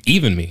 Even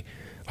me,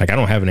 like, I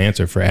don't have an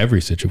answer for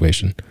every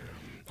situation.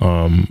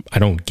 I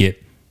don't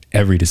get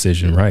every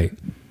decision right.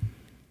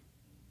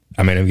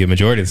 I may not get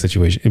majority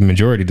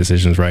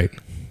decisions right.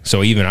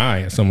 So even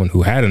I, as someone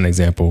who had an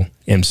example,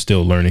 am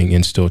still learning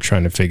and still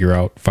trying to figure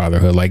out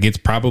fatherhood. Like, it's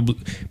probably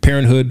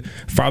parenthood,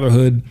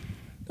 fatherhood,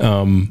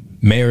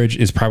 marriage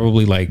is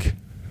probably like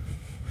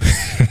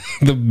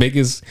the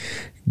biggest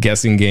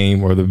guessing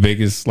game or the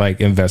biggest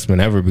like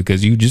investment ever,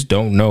 because you just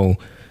don't know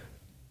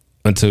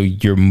until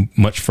you're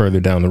much further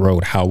down the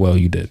road how well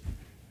you did.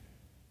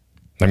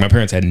 Like, my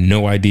parents had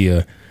no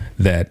idea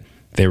that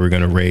they were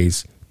going to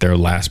raise their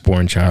last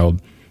born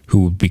child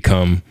who would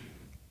become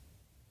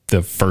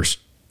the first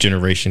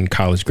generation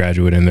college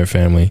graduate in their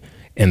family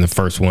and the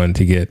first one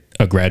to get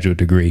a graduate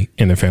degree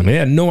in their family. They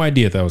had no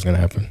idea if that was going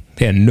to happen.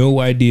 They had no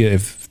idea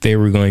if they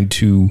were going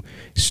to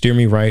steer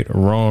me right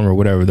or wrong or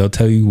whatever. They'll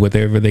tell you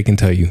whatever they can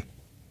tell you.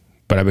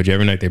 But I bet you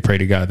every night they pray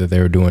to God that they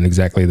were doing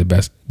exactly the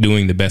best,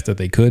 doing the best that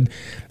they could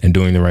and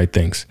doing the right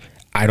things.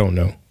 I don't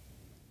know.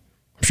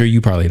 I'm sure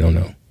you probably don't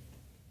know.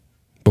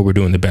 But we're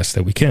doing the best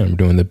that we can. We're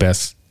doing the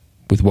best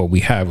with what we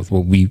have,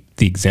 with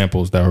the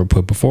examples that were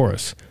put before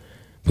us,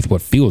 with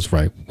what feels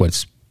right,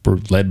 we're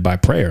led by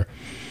prayer.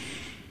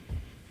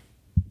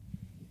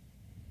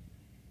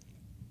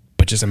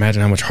 But just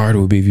imagine how much harder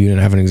it would be if you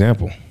didn't have an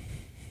example.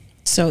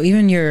 So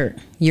even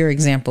your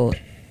example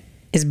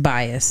is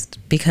biased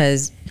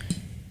because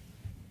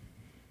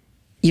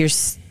you're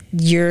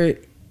saying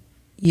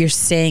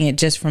it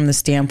just from the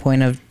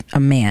standpoint of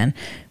a man,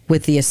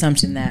 with the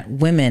assumption that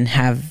women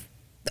have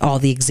all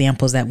the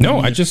examples that we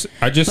need.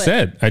 I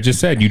just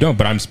said you don't,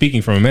 but I'm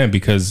speaking from a man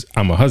because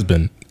I'm a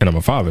husband and I'm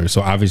a father.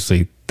 So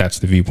obviously that's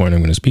the viewpoint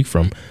I'm going to speak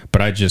from.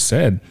 But I just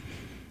said,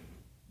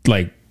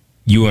 like,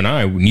 you and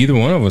I, neither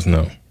one of us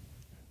know.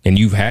 And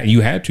you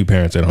had two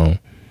parents at home,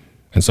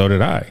 and so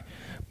did I.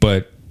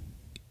 But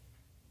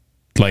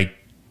like,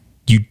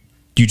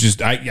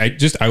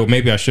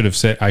 maybe I should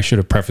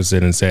have prefaced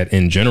it and said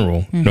in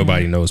general,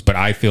 nobody knows. But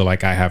I feel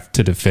like I have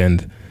to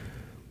defend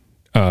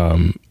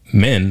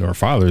men or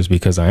fathers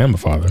because I am a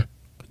father,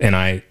 and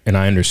I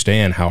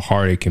understand how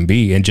hard it can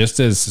be. And just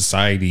as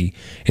society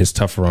is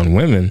tougher on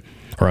women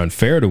or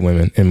unfair to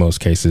women in most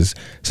cases,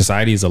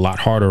 society is a lot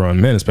harder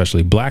on men,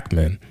 especially black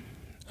men,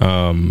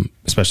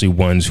 especially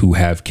ones who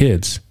have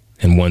kids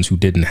and ones who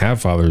didn't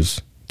have fathers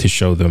to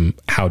show them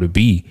how to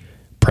be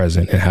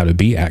present and how to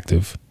be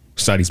active.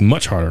 Society's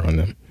much harder on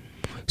them.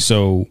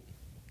 So,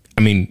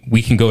 I mean,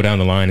 we can go down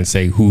the line and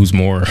say who's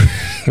more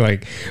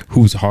like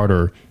who's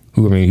harder,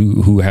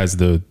 who has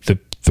the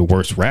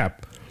worst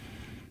rap.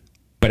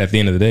 But at the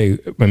end of the day,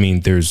 I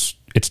mean,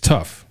 it's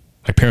tough.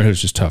 Like, parenthood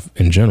is just tough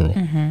in general,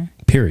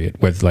 period.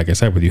 Whether, like I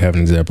said, whether you have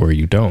an example or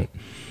you don't.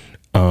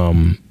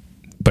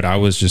 But I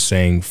was just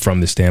saying from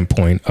the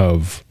standpoint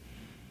of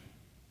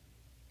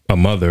a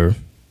mother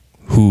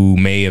who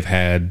may have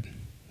had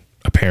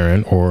a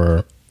parent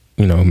or,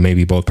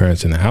 maybe both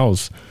parents in the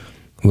house,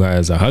 who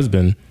has a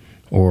husband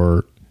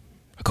or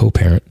a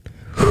co-parent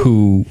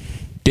who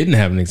didn't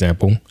have an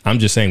example. I'm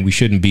just saying we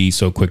shouldn't be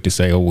so quick to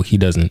say, oh, well, he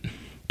doesn't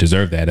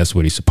deserve that. That's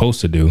what he's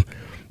supposed to do,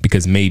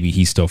 because maybe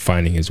he's still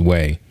finding his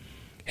way,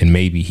 and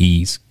maybe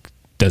he's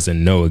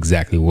doesn't know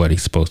exactly what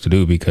he's supposed to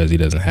do because he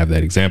doesn't have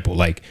that example.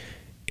 Like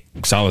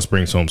Solace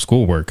brings home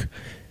schoolwork.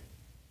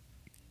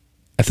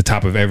 At the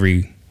top of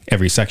every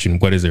section,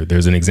 what is there?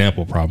 There's an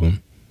example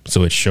problem.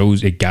 So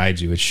it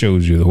guides you, it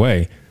shows you the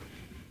way.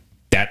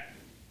 That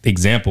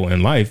example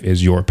in life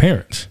is your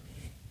parents.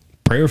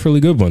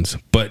 Prayerfully good ones,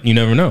 but you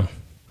never know.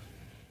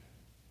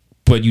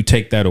 But you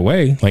take that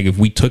away. Like if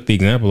we took the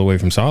example away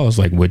from Solace,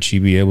 like would she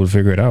be able to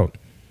figure it out?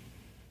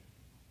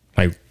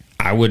 Like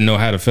I wouldn't know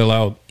how to fill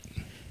out.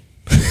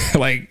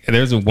 Like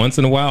there's a once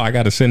in a while I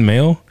got to send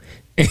mail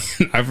and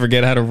I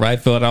forget how to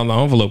fill it out in the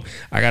envelope.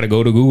 I got to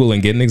go to Google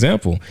and get an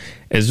example.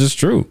 It's just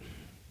true.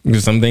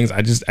 Because some things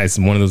it's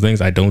one of those things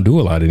I don't do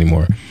a lot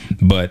anymore.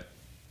 But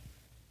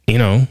you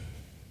know,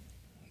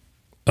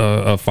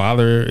 a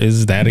father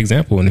is that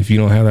example, and if you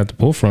don't have that to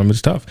pull from,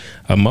 it's tough.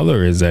 A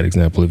mother is that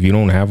example. If you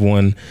don't have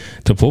one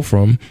to pull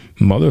from,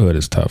 motherhood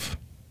is tough.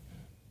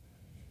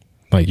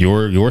 Like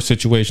your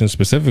situation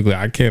specifically,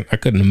 I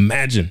couldn't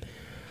imagine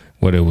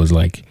what it was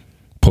like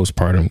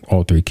postpartum,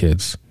 all 3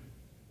 kids.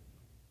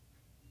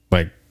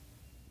 Like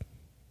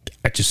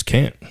I just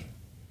can't.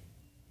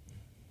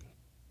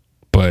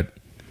 But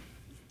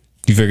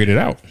you figured it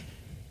out.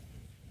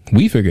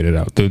 We figured it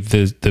out.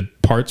 The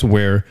parts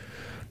where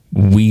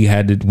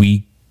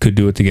we could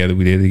do it together,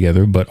 we did it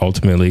together, but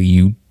ultimately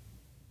you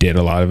did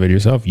a lot of it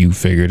yourself. You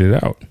figured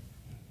it out.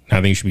 I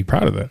think you should be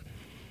proud of that.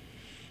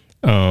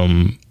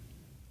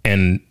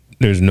 And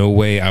there's no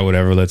way I would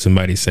ever let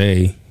somebody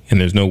say, and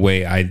there's no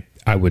way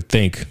I would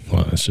think,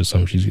 well, that's just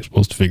something she's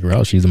supposed to figure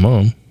out. She's a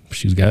mom.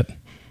 She's got,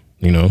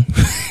 you know,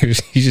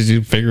 she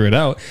should figure it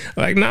out.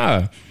 Like,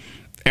 nah,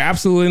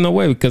 absolutely no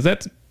way, because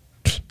that's,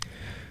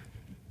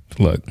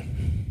 look,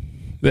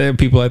 there are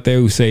people out there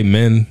who say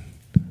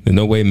there's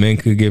no way men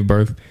could give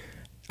birth.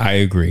 I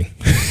agree.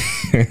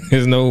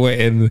 There's no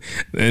way.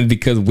 And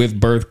because with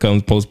birth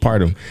comes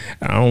postpartum.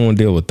 I don't want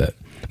to deal with that.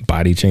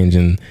 Body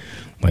changing,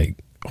 like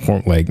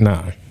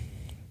nah.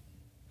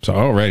 So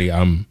already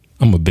I'm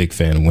a big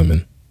fan of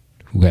women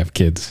who have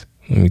kids.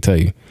 Let me tell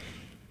you,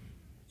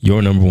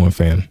 your number one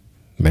fan,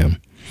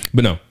 ma'am.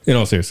 But no, in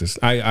all seriousness,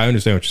 I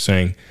understand what you're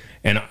saying.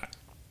 And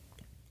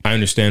I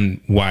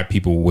understand why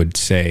people would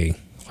say,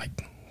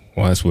 like,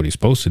 well, that's what he's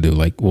supposed to do.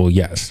 Like, well,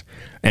 yes.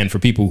 And for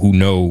people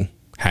who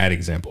had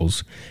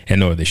examples and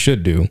know what they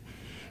should do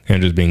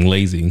and just being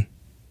lazy,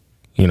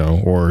 you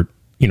know, or,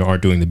 you know, are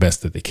doing the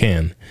best that they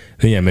can,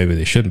 then yeah, maybe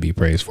they shouldn't be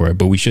praised for it.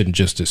 But we shouldn't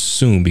just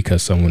assume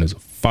because someone is a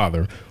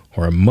father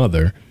or a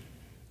mother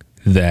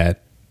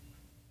that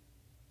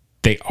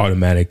they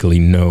automatically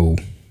know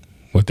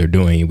what they're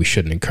doing, and we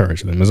shouldn't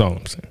encourage them, is all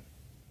I'm saying.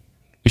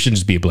 We shouldn't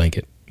just be a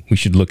blanket. We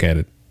should look at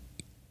it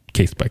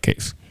case by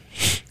case.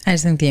 I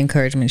just think the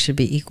encouragement should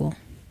be equal.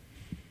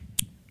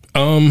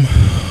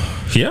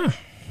 Yeah,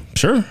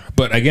 sure.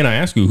 But again, I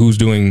ask you, who's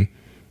doing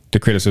the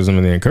criticism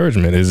and the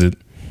encouragement? Is it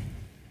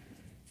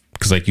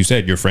because, like you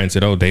said, your friend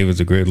said, "Oh, David's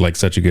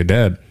such a good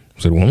dad."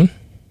 Was it a woman?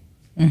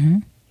 Mm-hmm.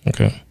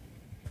 Okay.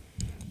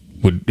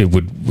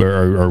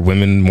 Are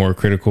women more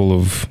critical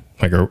of,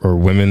 like, are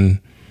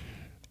women,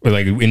 or,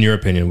 like, in your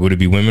opinion, would it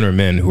be women or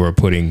men who are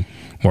putting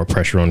more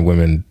pressure on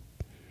women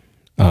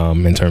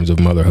in terms of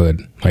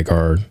motherhood? Like,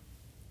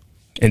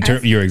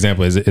 your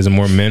example, is it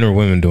more men or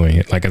women doing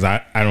it? Like, 'cause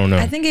I don't know.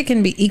 I think it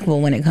can be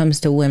equal when it comes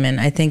to women.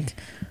 I think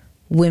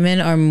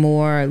women are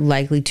more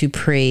likely to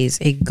praise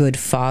a good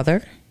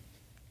father.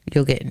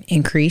 You'll get an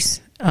increase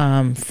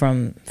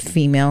from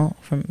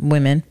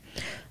women,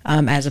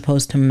 as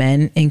opposed to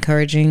men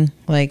encouraging,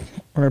 like,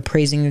 or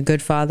praising a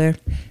good father.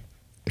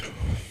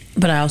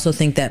 But I also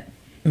think that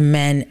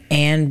men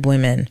and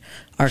women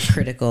are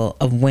critical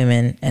of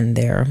women and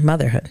their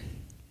motherhood.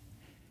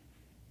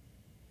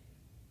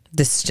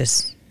 This is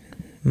just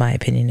my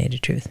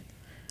opinionated truth.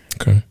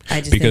 Okay.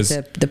 I just think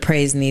that the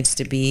praise needs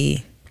to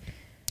be,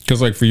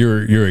 because, like, for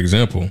your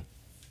example,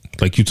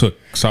 like, you took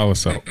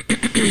Solace out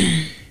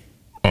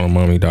on a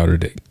mommy-daughter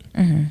date.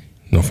 Mm-hmm.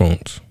 No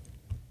phones.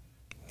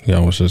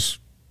 Y'all was just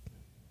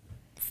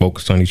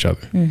focused on each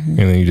other. Mm-hmm.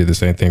 And then you did the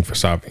same thing for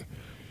Savi.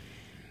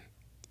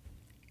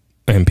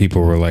 And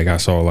people were like, I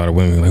saw a lot of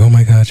women like, "Oh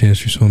my God,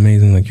 Jess, you're so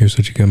amazing. Like, you're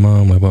such a good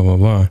mom, like, blah, blah,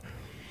 blah."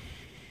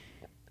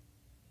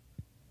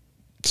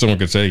 Someone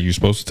could say you're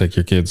supposed to take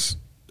your kids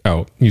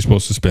out. You're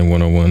supposed to spend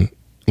one-on-one.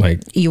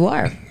 Like, you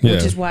are, yeah.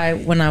 Which is why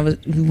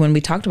when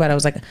we talked about it, I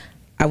was like,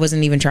 I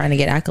wasn't even trying to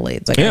get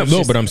accolades. Like, yeah,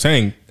 no, but I'm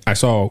saying I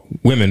saw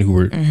women who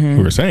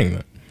were saying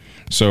that.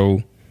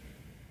 So,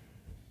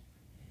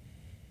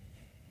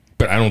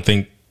 but I don't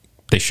think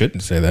they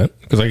shouldn't say that,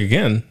 because, like,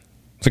 again,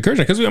 it's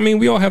encouraging. Because, I mean,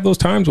 we all have those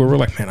times where we're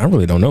like, man, I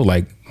really don't know.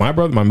 Like, my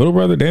middle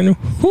brother Daniel,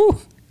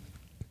 whew.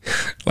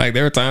 Like,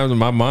 there were times when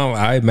my mom,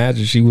 I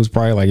imagine she was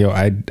probably like, yo,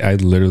 I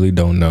literally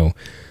don't know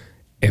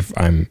if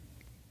I'm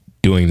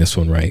doing this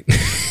one right.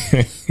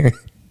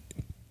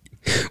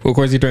 Well, of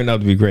course, he turned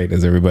out to be great,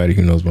 as everybody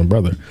who knows my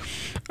brother.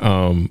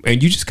 And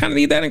you just kind of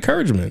need that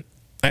encouragement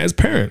as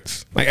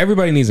parents. Like,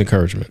 everybody needs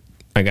encouragement.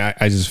 Like,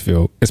 I just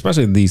feel,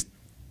 especially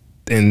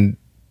in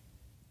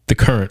the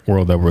current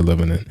world that we're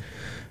living in,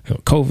 you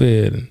know,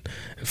 COVID and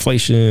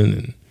inflation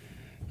and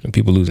And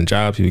people losing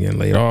jobs, people getting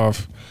laid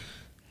off.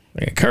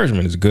 Like,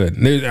 encouragement is good.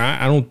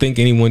 I don't think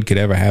anyone could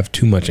ever have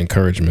too much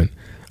encouragement.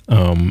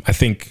 I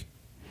think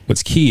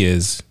what's key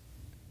is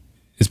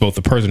both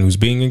the person who's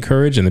being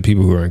encouraged and the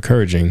people who are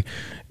encouraging,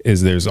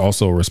 is there's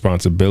also a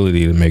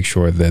responsibility to make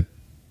sure that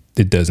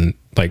it doesn't,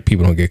 like,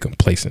 people don't get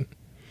complacent,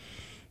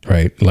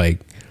 right?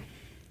 Like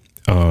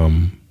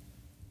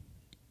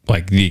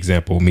the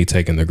example of me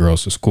taking the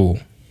girls to school.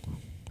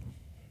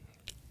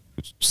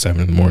 It's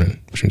 7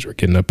 a.m, which means we're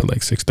getting up at like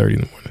 6:30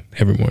 in the morning,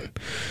 every morning.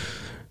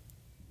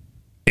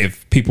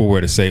 If people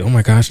were to say, "Oh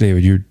my gosh,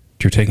 David, you're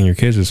taking your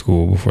kids to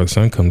school before the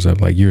sun comes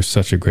up, like, you're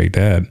such a great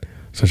dad,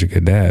 such a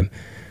good dad,"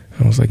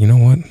 I was like, you know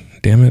what?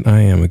 Damn it, I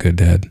am a good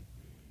dad.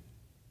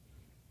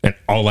 And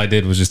all I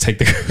did was just take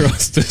the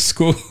girls to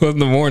school in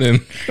the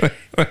morning,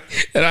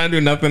 and I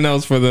do nothing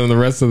else for them the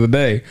rest of the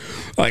day.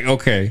 Like,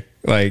 okay,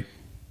 like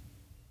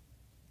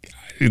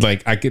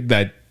I get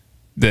that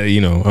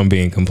I'm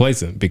being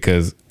complacent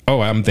because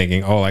I'm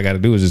thinking all I got to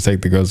do is just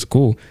take the girls to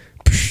school.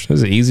 Psh,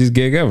 that's the easiest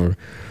gig ever.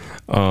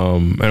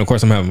 And of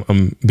course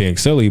I'm being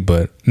silly,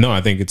 but no,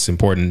 I think it's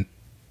important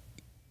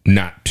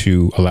not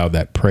to allow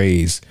that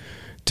praise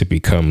to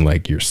become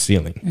like your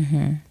ceiling.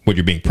 Mm-hmm. What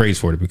you're being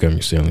praised for to become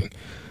your ceiling.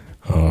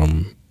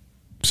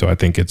 So I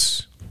think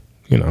it's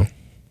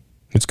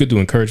good to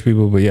encourage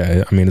people, but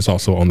yeah, I mean, it's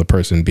also on the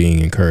person being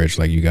encouraged.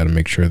 Like, you got to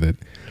make sure that,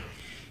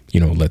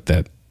 let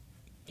that,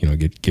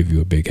 give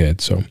you a big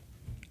head. So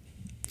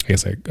I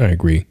guess I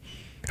agree.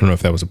 I don't know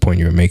if that was a point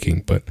you were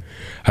making, but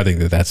I think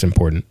that that's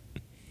important.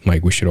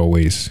 Like, we should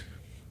always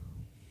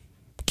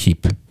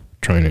keep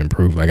trying to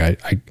improve. Like,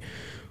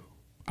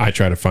 I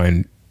try to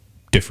find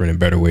different and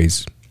better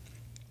ways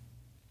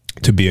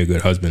to be a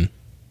good husband,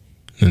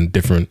 and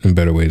different and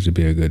better ways to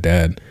be a good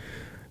dad.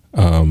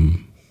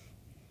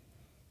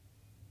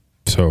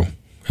 So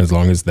as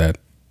long as that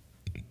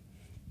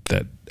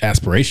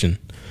aspiration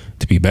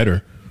to be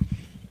better,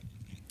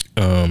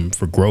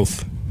 for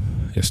growth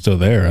is still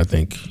there, I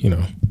think, there's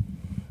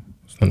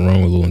nothing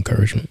wrong with a little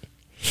encouragement.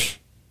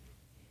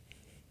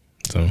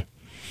 So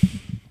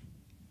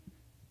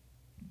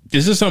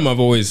this is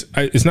something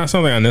it's not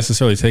something I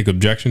necessarily take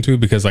objection to,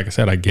 because like I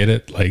said, I get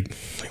it. Like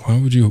why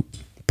would you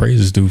praise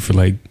this dude for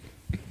like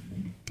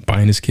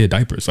buying his kid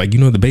diapers? Like,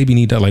 the baby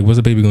need that. Like, what's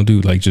the baby gonna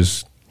do? Like,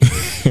 just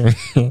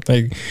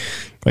like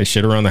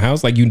shit around the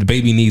house? Like, the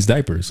baby needs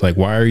diapers. Like,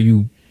 why are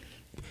you,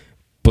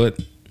 but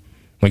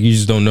like, you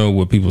just don't know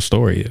what people's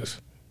story is.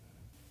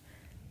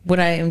 What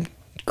I am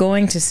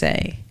going to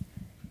say,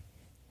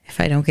 if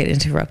I don't get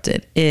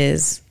interrupted,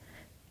 is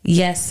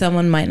yes,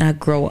 someone might not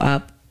grow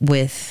up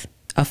with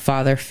a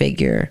father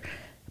figure,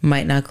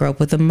 might not grow up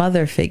with a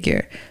mother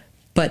figure,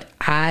 but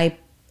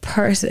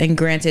and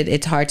granted,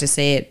 it's hard to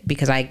say it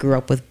because I grew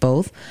up with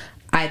both.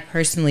 I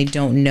personally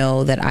don't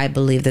know that I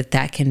believe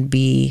that can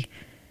be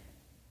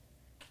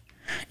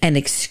an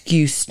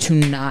excuse to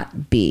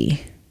not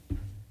be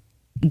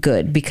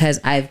good, because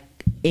I've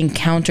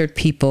encountered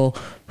people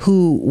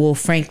who will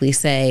frankly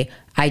say,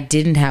 I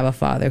didn't have a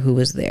father who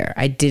was there.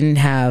 I didn't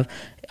have,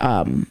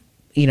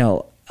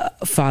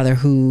 a father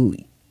who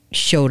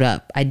showed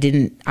up.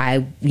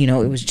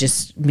 it was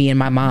just me and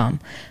my mom.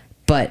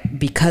 But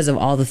because of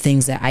all the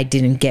things that I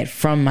didn't get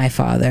from my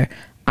father,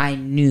 I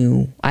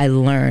knew, I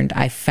learned,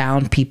 I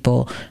found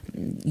people,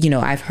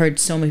 I've heard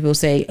so many people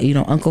say,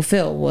 Uncle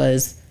Phil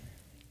was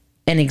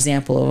an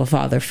example of a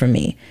father for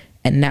me.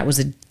 And that was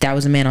a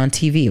man on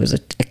TV. It was a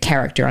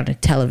character on a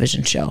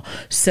television show.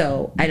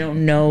 So I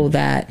don't know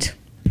that.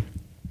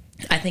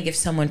 I think if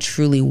someone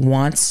truly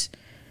wants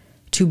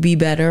to be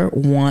better,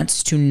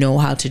 wants to know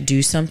how to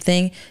do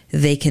something,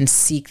 they can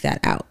seek that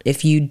out.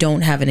 If you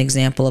don't have an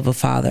example of a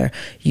father,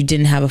 you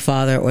didn't have a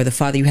father, or the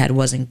father you had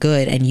wasn't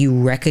good, and you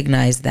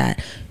recognize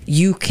that,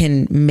 you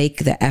can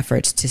make the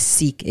efforts to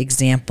seek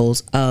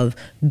examples of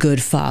good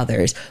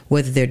fathers,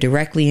 whether they're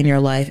directly in your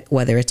life,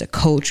 whether it's a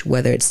coach,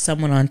 whether it's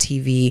someone on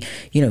TV.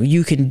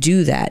 You can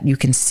do that. You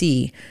can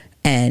see,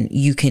 and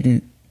you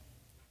can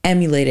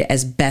emulate it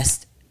as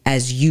best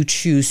as you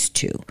choose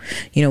to.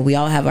 We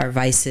all have our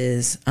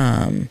vices,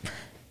 and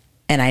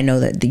I know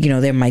that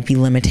there might be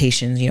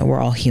limitations. We're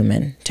all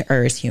human. To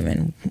err is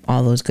human.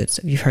 All those good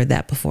stuff. You've heard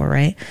that before,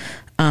 right?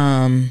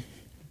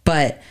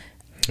 But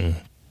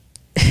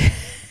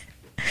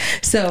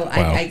so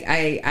wow.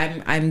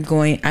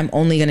 I'm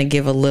only going to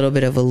give a little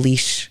bit of a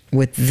leash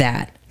with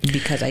that,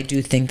 because I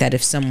do think that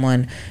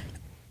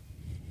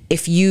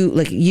if you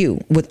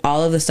with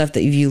all of the stuff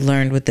that you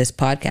learned with this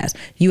podcast,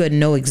 you had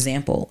no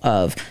example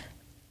of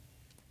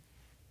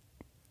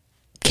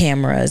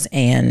cameras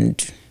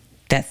and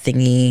that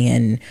thingy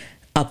and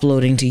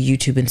uploading to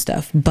YouTube and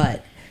stuff,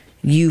 but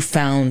you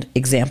found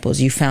examples.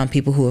 You found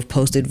people who have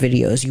posted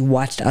videos. You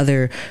watched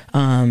other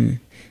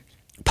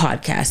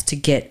podcasts to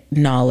get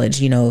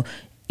knowledge.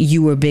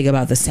 You were big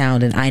about the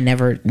sound, and I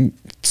never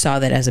saw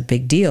that as a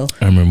big deal.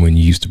 I remember when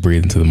you used to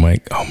breathe into the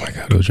mic. Oh my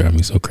God, it would drive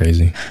me so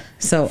crazy.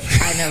 So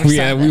I never saw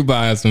that. We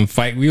by some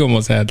fight. We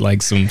almost had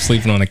like some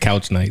sleeping on the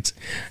couch nights,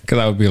 because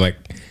I would be like,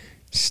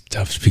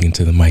 stop speaking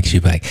to the mic.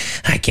 She'd be like,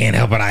 I can't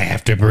help it, I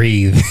have to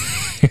breathe.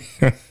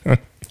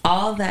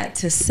 all that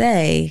to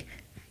say,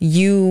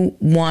 you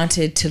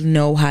wanted to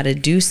know how to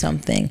do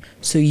something,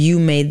 so you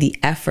made the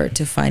effort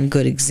to find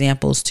good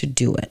examples to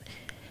do it.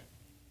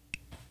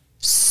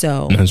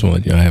 So I just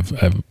want to, I have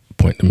a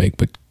point to make,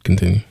 but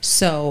continue.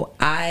 So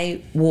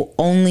I will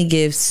only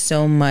give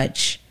so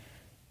much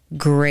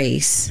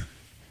grace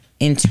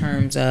in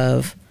terms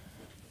of,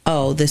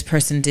 oh, this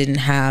person didn't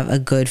have a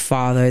good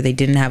father, they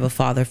didn't have a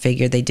father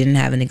figure, they didn't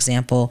have an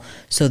example,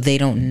 so they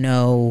don't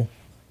know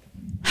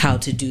how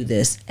to do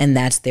this, and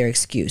that's their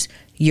excuse.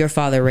 Your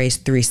father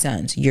raised 3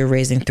 sons, you're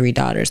raising 3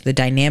 daughters. The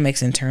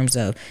dynamics in terms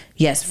of,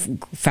 yes,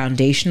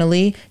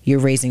 foundationally you're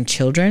raising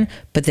children,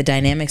 but the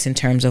dynamics in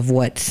terms of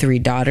what 3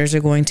 daughters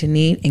are going to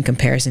need in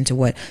comparison to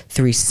what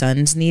 3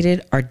 sons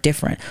needed are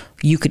different.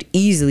 You could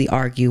easily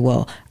argue,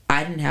 well,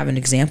 I didn't have an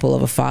example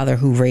of a father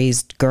who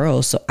raised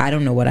girls, so I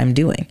don't know what I'm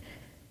doing,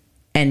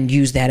 and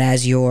use that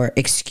as your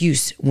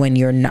excuse when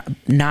you're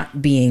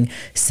not being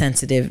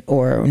sensitive,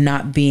 or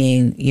not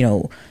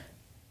being,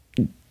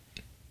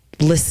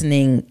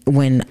 listening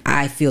when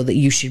I feel that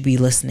you should be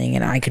listening.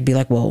 And I could be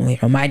like, well,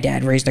 my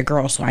dad raised a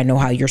girl, so I know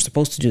how you're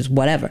supposed to do this,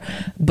 whatever.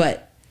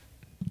 But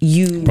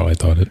you probably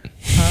thought it.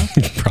 Huh?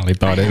 You probably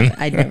thought it.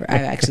 I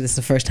actually, this is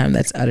the first time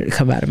that's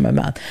come out of my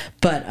mouth.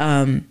 But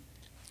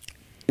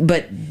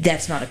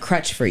that's not a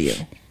crutch for you.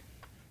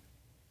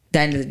 The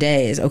end of the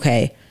day is,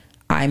 okay,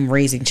 I'm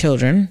raising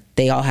children.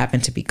 They all happen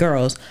to be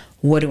girls.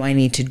 What do I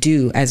need to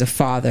do as a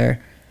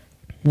father?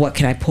 What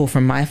can I pull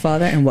from my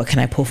father, and what can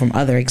I pull from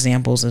other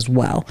examples as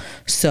well?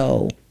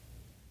 So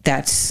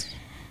that's,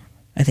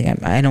 I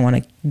think I don't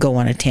want to go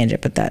on a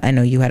tangent, but that I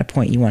know you had a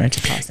point you wanted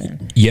to toss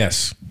in.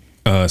 Yes.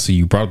 So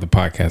you brought up the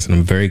podcast, and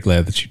I'm very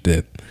glad that you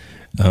did,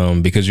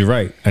 because you're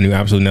right. I knew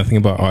absolutely nothing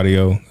about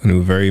audio. I knew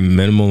a very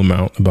minimal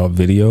amount about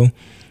video,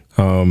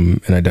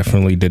 and I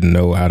definitely didn't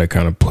know how to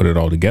kind of put it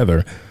all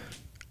together.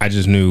 I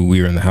just knew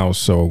we were in the house,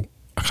 so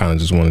I kind of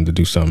just wanted to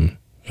do something,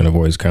 and I've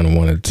always kind of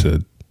wanted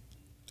to.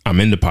 I'm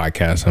into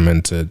podcasts. I'm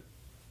into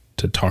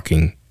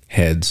talking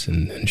heads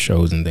and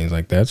shows and things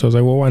like that. So I was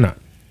like, well, why not?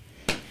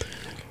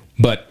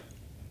 But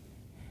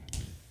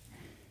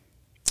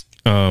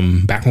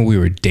back when we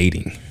were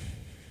dating,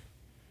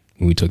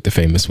 when we took the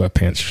famous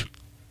sweatpants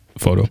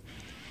photo,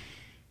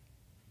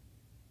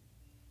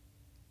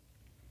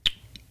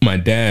 my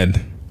dad,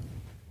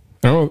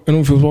 I don't know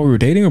if it was while we were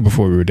dating or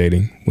before we were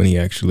dating, when he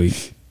actually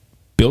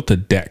built a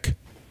deck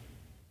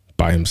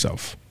by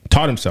himself,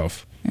 taught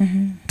himself,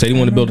 said he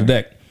wanted to build a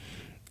deck.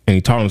 And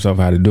he taught himself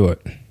how to do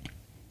it.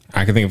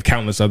 I can think of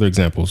countless other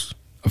examples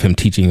of him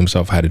teaching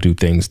himself how to do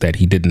things that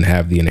he didn't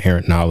have the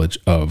inherent knowledge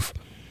of.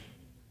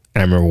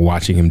 And I remember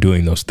watching him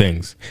doing those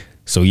things.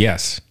 So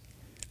yes,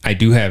 I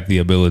do have the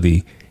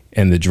ability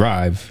and the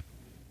drive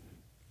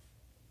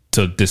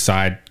to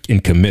decide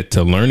and commit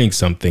to learning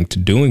something, to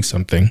doing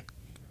something,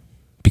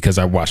 because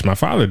I watched my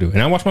father do it.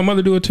 And I watched my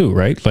mother do it too,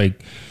 right?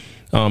 Like,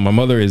 my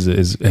mother has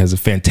a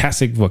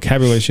fantastic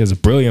vocabulary. She has a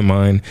brilliant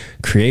mind,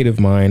 creative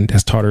mind,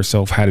 has taught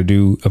herself how to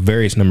do a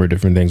various number of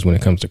different things when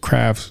it comes to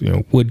crafts,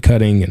 wood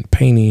cutting and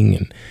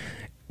painting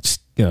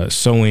and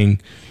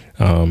sewing.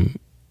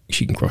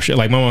 She can crochet.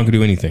 Like, my mom can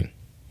do anything.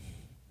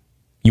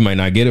 You might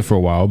not get it for a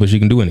while, but she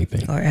can do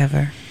anything. Or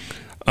ever.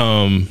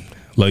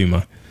 Love you,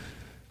 Ma.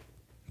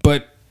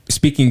 But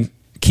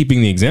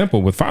keeping the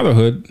example with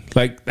fatherhood,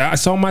 like, I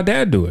saw my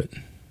dad do it.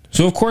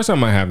 So of course I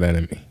might have that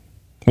in me.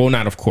 Well,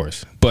 not of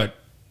course, but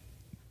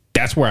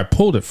that's where I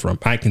pulled it from.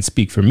 I can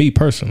speak for me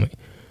personally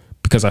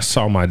because I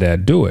saw my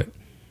dad do it.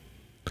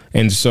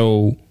 And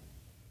so,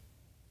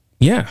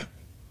 yeah,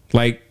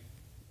 like,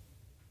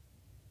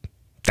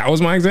 that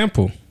was my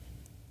example.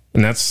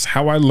 And that's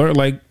how I learned.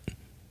 Like,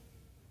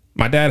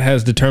 my dad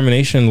has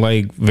determination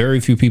like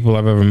very few people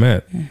I've ever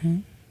met.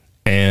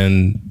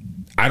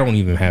 And I don't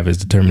even have his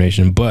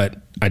determination, but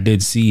I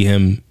did see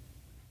him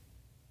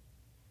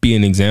be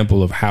an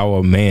example of how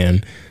a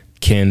man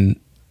can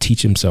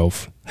teach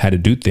himself how to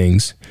do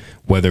things,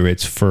 whether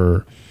it's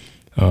for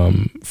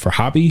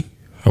hobby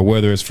or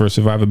whether it's for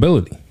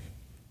survivability.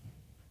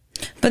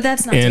 But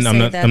that's not. And I'm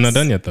not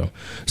done yet though.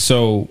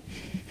 So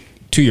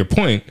to your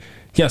point,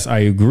 yes, I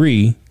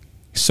agree.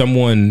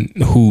 Someone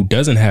who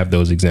doesn't have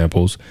those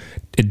examples,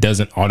 it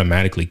doesn't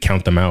automatically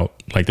count them out.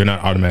 Like, they're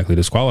not automatically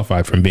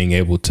disqualified from being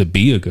able to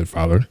be a good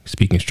father,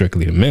 speaking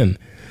strictly to men.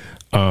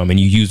 And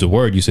you used the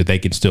word, you said they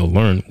can still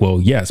learn. Well,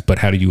 yes, but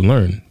how do you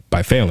learn?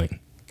 By failing.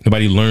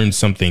 Nobody learns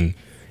something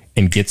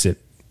and gets it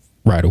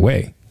right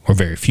away, or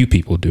very few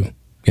people do.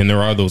 And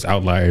there are those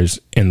outliers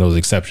and those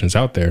exceptions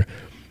out there.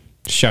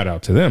 Shout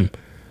out to them.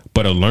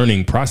 But a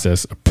learning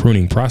process, a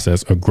pruning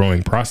process, a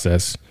growing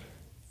process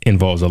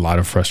involves a lot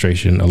of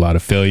frustration, a lot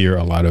of failure,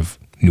 a lot of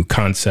new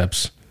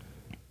concepts,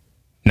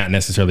 not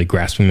necessarily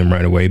grasping them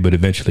right away, but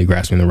eventually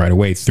grasping them right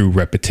away through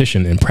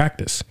repetition and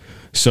practice.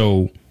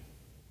 So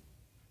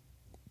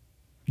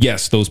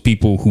yes, those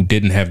people who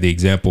didn't have the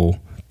example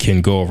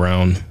can go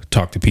around,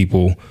 talk to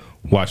people,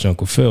 watch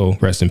Uncle Phil,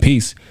 rest in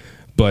peace,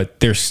 but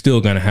they're still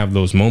going to have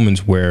those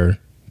moments where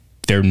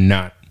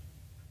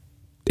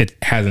it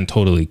hasn't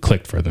totally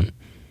clicked for them.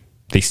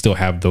 They still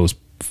have those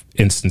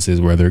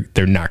instances where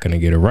they're not going to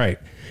get it right,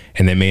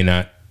 and they may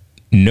not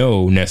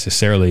know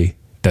necessarily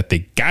that they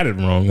got it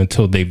wrong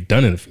until they've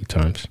done it a few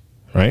times,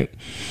 right?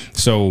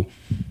 So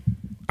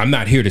I'm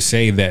not here to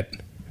say that,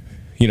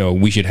 you know,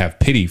 we should have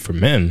pity for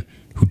men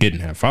who didn't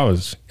have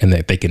fathers and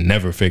that they can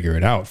never figure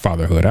it out,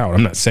 fatherhood out.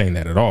 I'm not saying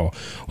that at all.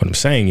 What I'm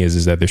saying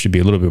is that there should be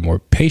a little bit more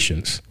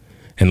patience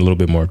and a little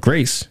bit more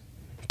grace,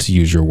 to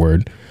use your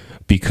word,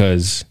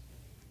 because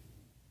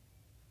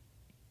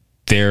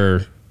they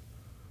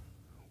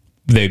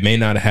may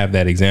not have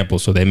that example,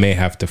 so they may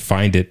have to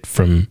find it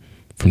from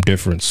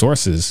different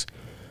sources,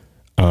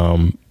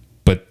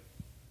 but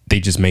they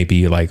just may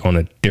be like on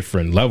a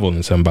different level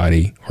than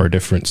somebody, or a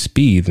different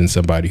speed than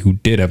somebody who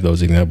did have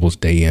those examples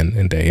day in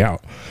and day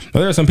out.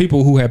 Now, there are some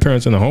people who had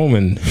parents in the home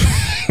and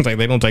it's like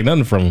they don't take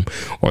nothing from them,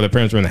 or their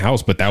parents were in the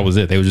house, but that was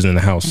it. They were just in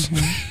the house.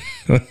 Mm-hmm.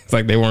 It's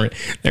like they weren't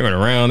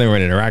around, they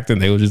weren't interacting,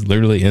 they were just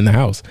literally in the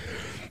house.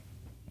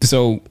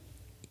 So,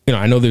 you know,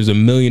 I know there's a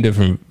million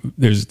different,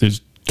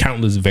 there's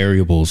countless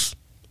variables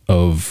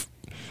of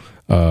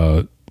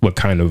what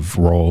kind of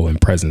role and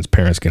presence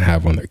parents can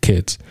have on their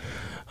kids.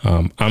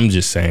 I'm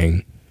just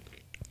saying,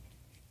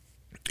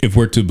 if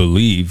we're to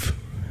believe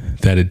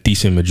that a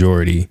decent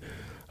majority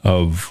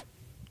of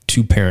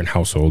two-parent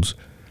households,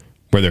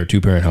 where there are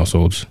two-parent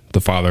households,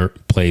 the father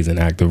plays an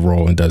active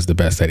role and does the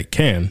best that he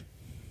can.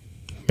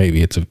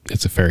 Maybe it's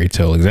a fairy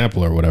tale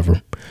example or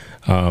whatever.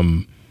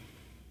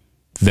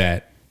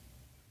 That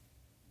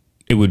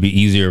it would be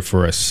easier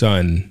for a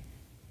son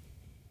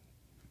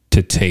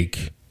to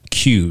take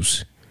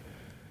cues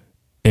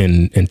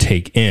and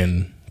take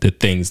in the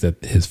things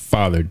that his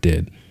father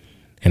did,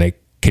 and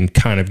it can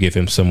kind of give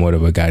him somewhat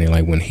of a guiding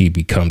light when he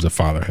becomes a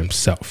father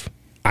himself.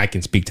 I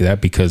can speak to that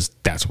because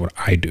that's what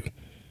I do.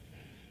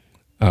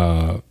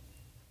 And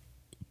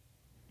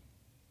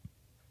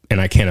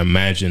I can't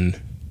imagine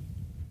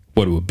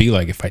what it would be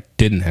like if I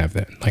didn't have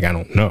that. Like, I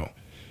don't know,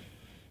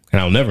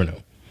 and I'll never know.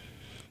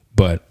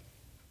 But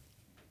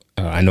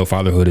I know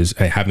fatherhood is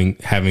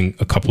having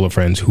a couple of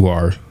friends who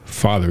are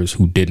fathers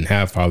who didn't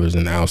have fathers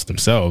in the house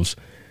themselves.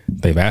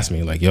 They've asked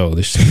me like, yo,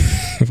 this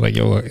like,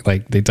 yo,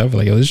 like they tell me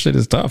like, yo, this shit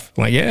is tough.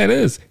 I'm like, yeah, it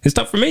is. It's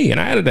tough for me. And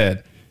I had a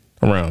dad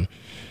around.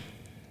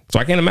 So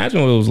I can't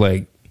imagine what it was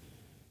like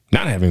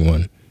not having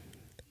one.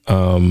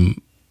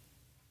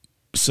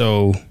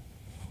 So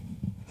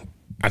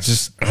I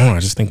don't know. I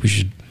just think we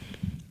should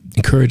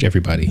encourage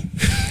everybody,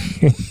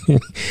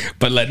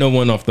 but let no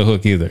one off the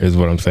hook either, is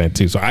what I'm saying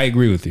too. So I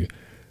agree with you.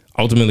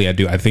 Ultimately, I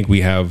do. I think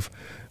we have,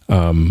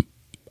 I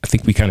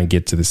think we kind of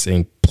get to the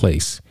same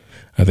place.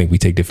 I think we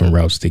take different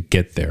routes to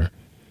get there.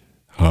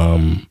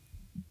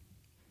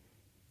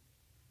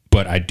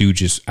 But I did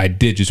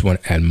just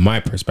want to add my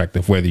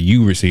perspective, whether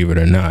you receive it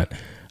or not.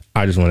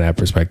 I just want to add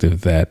perspective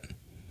that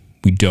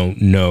we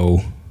don't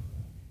know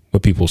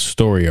what people's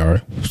story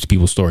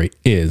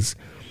is.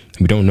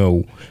 We don't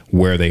know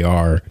where they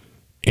are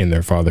in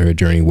their fatherhood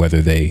journey,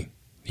 whether they,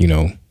 you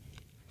know,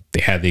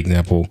 they had the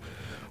example,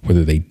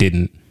 whether they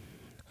didn't.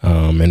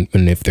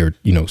 And if they're,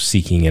 you know,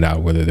 seeking it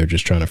out, whether they're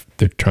just trying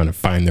to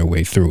find their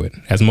way through it,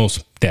 as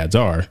most dads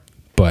are,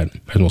 but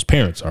as most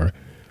parents are.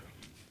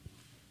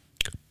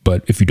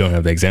 But if you don't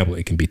have the example,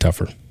 it can be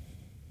tougher.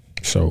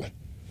 So,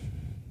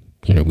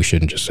 you know, we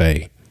shouldn't just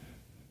say,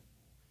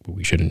 but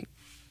we shouldn't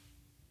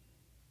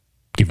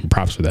give them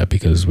props for that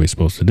because we're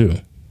supposed to do,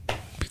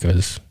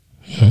 because,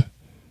 you know,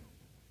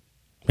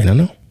 I don't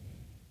know.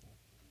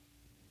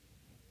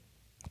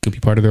 It could be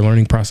part of their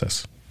learning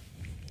process.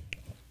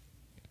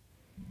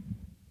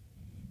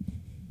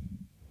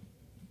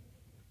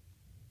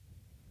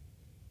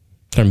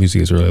 Our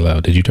music is really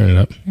loud. Did you turn it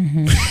up?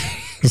 Mm-hmm.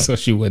 So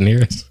she wouldn't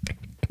hear us.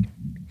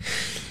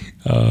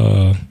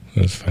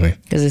 That's funny.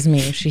 Because it's me.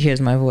 If she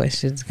hears my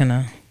voice,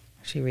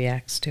 she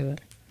reacts to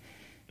it.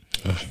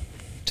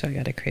 So I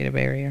got to create a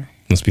barrier.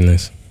 Must be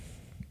nice.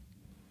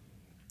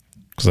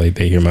 Because like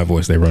they hear my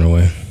voice, they run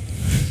away.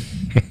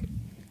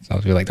 So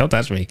I'll be like, don't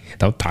touch me.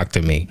 Don't talk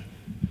to me.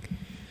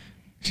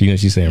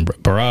 She's saying,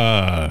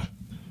 bruh.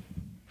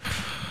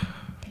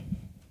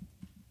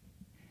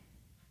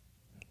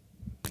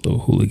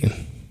 Little hooligan.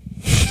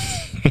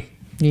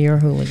 You're a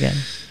hooligan.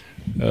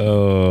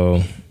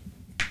 Oh.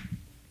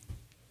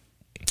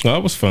 Well,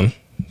 that was fun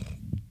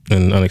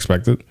and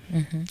unexpected.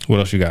 Mm-hmm. What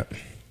else you got?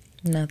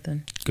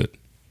 Nothing. Good.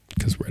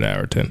 Because we're at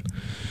hour 10.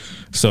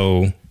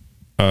 So,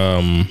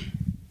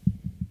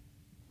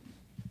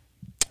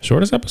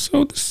 shortest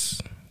episode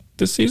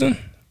this season,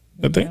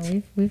 I think. Yeah,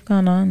 we've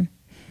gone on.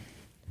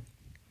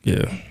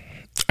 Yeah.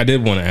 I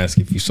did want to ask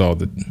if you saw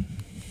the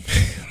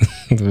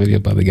video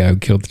about the guy who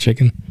killed the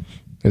chicken.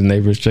 His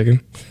neighbor's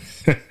chicken.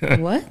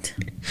 What?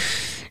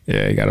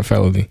 Yeah, he got a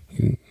felony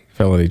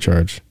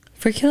charge.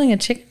 For killing a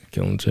chicken?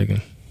 Killing a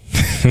chicken.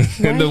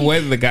 And the way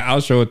the guy, I'll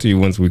show it to you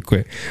once we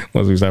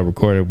start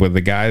recording, but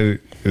the guy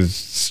is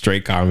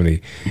straight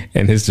comedy,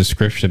 and his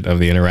description of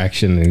the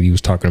interaction, and he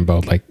was talking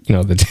about like, you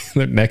know,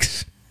 the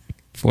next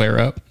flare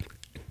up.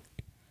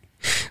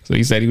 So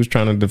he said he was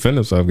trying to defend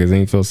himself because he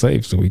didn't feel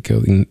safe. So he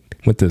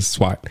went to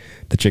swat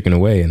the chicken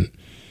away, and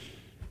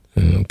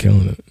and I'm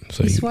killing it.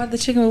 So he swatted the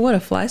chicken with what? A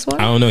fly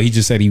swatter? I don't know. He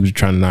just said he was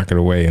trying to knock it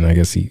away, and I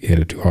guess he hit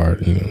it too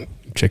hard.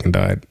 Chicken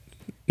died.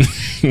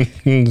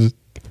 It's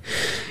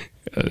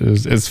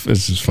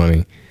just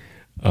funny.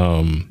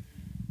 And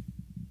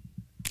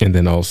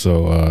then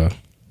also,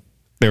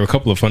 there were a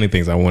couple of funny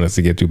things I wanted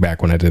to get to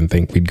back when I didn't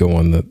think we'd go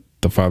on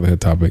the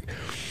fatherhood topic.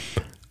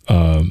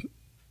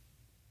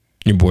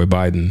 Your boy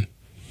Biden.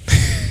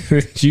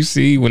 Did you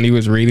see when he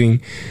was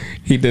reading?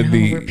 He did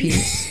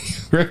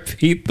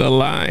repeat the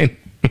line.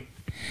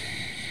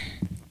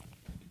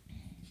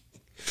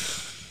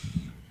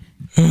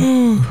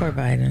 Poor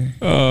Biden.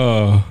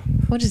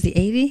 What is the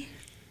 80?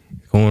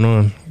 Going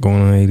on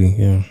 80.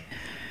 Yeah.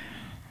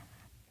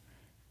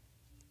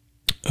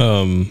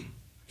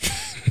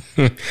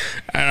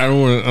 I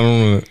don't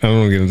want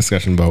to get a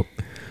discussion about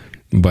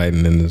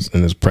Biden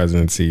and his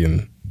presidency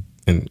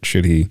and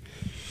should he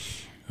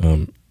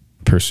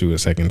pursue a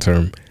second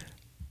term.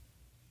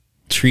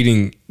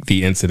 Treating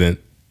the incident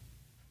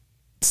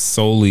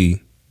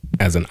solely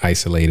as an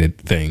isolated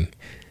thing,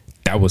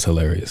 that was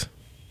hilarious.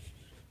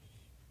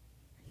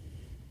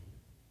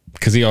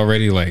 Because he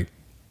already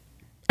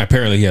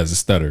apparently he has a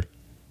stutter,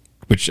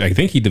 which I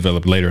think he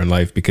developed later in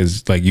life,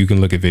 because you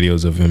can look at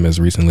videos of him as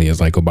recently as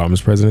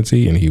Obama's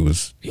presidency, and he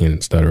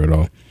didn't stutter at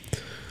all.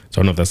 So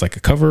I don't know if that's a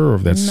cover or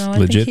if that's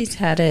legit. I think he's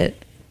had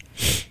it.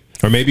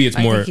 Or maybe it's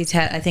more.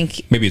 I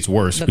think maybe it's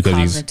worse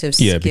because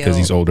because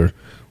he's older.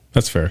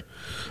 That's fair.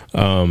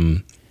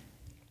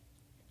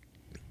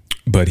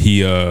 But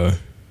he, I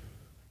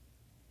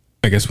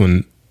guess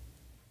when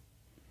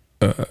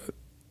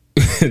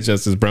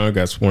Justice Brown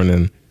got sworn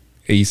in,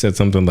 he said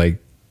something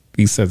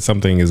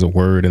as a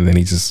word, and then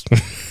he just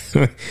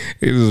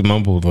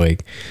mumbled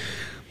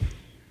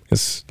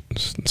it's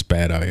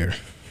bad out here.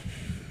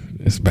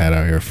 It's bad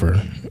out here for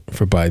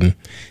Biden.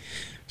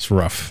 It's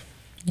rough.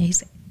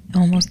 He's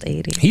almost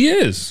 80. He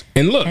is.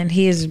 And look. And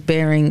he is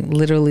bearing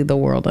literally the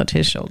world on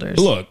his shoulders.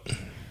 Look,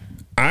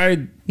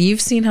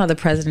 you've seen how the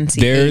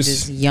presidency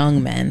ages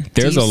young men.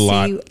 There's a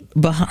lot.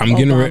 I'm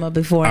getting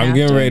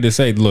ready to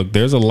say, look,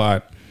 there's a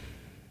lot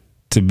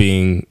to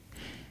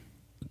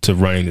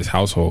running this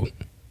household.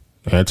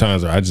 There are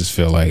times where I just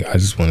feel like I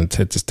just want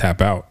to just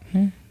tap out.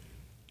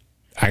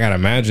 I gotta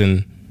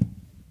imagine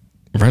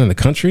running the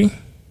country,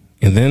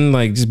 and then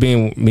just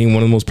being one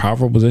of the most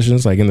powerful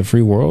positions in the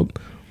free world.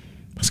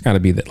 It's got to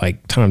be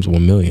that times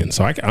 1 million.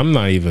 So I'm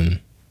not even.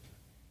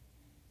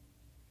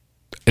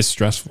 It's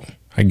stressful.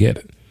 I get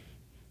it.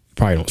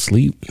 Probably don't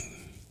sleep.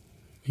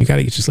 You got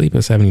to get your sleep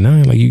at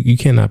 79. You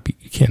cannot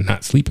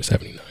sleep at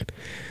 79.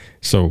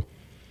 So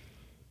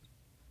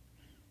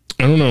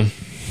I don't know.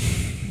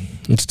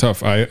 It's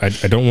tough. I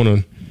don't want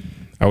to.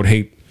 I would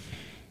hate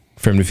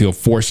for him to feel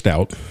forced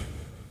out.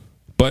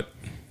 But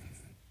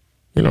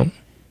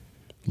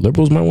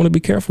liberals might want to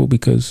be careful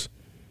because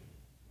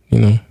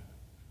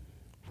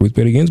Ruth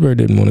Bader Ginsburg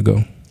didn't want to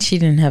go. She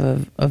didn't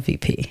have a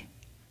VP.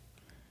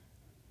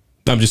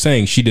 I'm just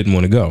saying she didn't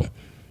want to go.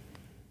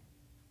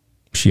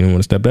 She didn't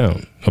want to step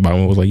down.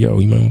 Obama was like, yo,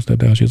 you might want to step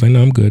down. She was like,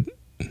 no, I'm good.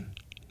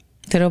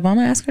 Did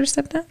Obama ask her to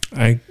step down?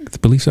 I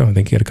believe so. I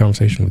think he had a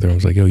conversation with her. I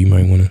was like, yo, you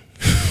might want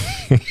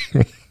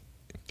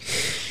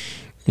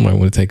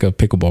to take up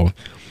pickleball.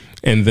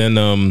 And then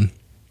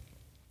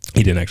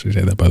he didn't actually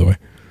say that, by the way.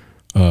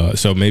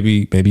 So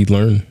maybe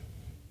learn.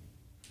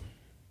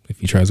 If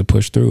he tries to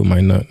push through, it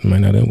might not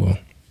end well.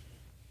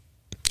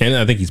 And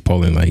I think he's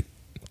polling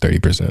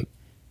 30%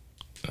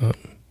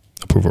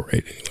 approval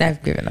rating.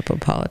 I've given up on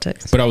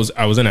politics. But I was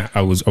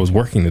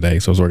working today,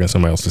 so I was working at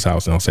somebody else's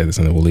house, and I'll say this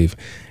and then we'll leave.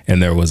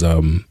 And there was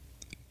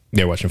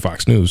they're watching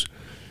Fox News,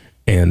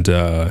 and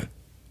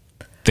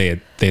they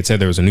had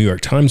said there was a New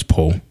York Times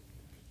poll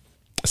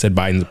that said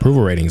Biden's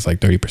approval rating is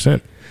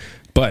 30%,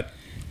 but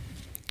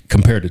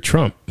compared to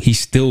Trump, he's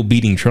still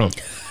beating Trump.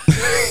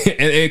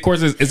 and of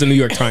course, it's a New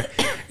York Times.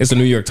 It's a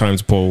New York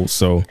Times poll,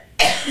 so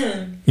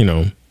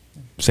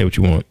say what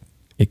you want.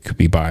 It could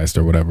be biased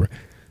or whatever.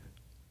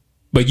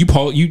 But you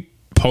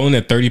polling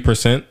at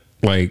 30%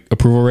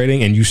 approval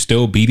rating, and you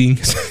still beating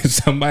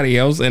somebody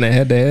else in a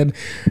head-to-head.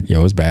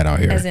 Yo, it's bad out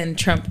here. As in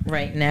Trump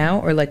right now,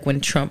 or when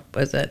Trump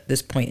was at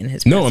this point in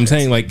his No, I'm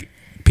saying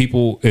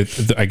people.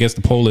 I guess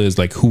the poll is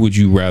who would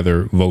you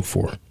rather vote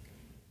for?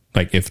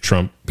 If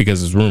Trump,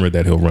 because it's rumored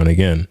that he'll run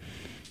again.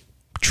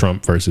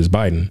 Trump versus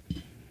Biden.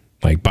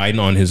 Biden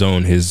on his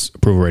own, his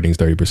approval rating is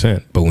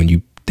 30%. But when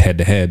you head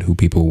to head, who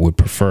people would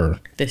prefer?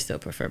 They still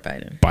prefer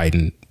Biden.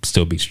 Biden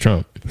still beats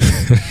Trump.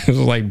 It's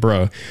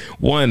bruh.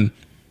 One,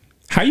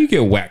 how you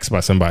get waxed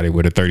by somebody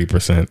with a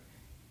 30%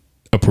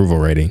 approval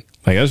rating?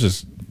 That's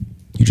just,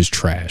 you just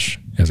trash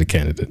as a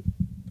candidate.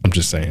 I'm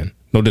just saying.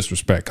 No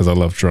disrespect, because I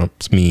love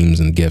Trump's memes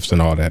and gifs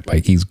and all that.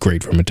 He's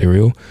great for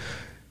material.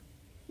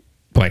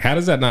 How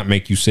does that not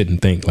make you sit and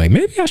think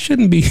maybe I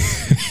shouldn't be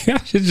I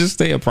should just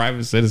stay a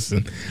private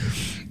citizen?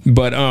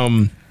 But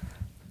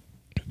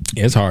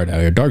it's hard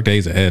out here. Dark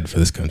days ahead for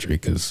this country,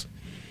 because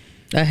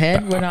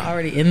ahead we're not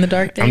already in the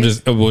dark days. I'm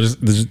just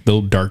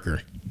little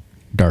darker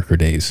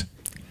days,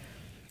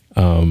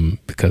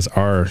 because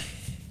our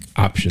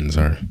options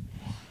are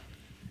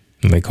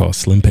And they call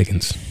Slim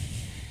Pickens.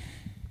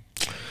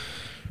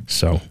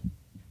 So,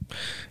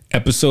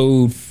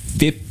 episode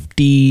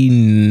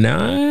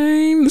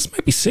 59. This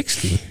might be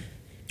 60.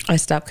 I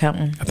stopped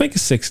counting. I think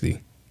it's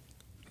 60.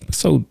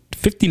 So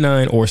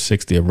 59 or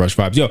 60 of Rush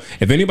Vibes. Yo,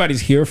 if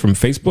anybody's here from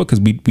Facebook,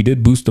 because we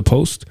did boost the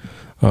post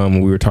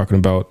when we were talking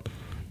about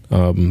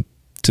to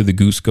the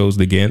goose goes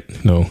the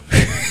gant. No.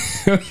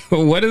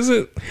 What is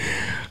it?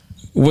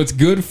 What's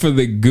good for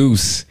the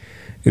goose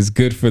is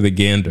good for the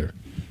gander.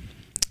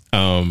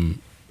 And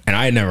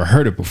I had never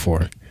heard it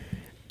before.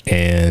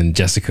 And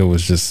Jessica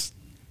was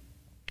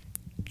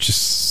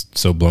just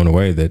so blown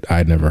away that I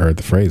had never heard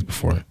the phrase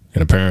before.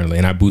 And apparently,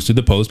 and I boosted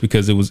the post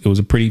because it was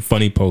a pretty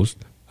funny post,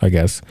 I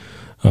guess,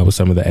 with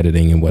some of the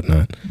editing and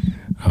whatnot.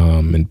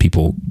 And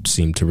people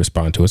seemed to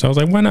respond to it. So I was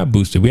like, why not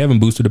boost it? We haven't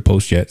boosted the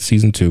post yet.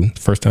 Season 2,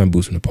 first time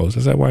boosting the post.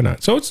 I said, why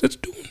not? So it's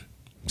doing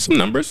some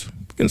numbers,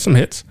 getting some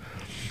hits.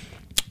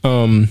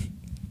 So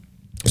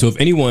if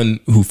anyone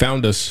who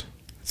found us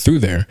through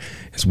there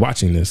is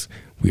watching this,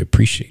 we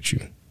appreciate you.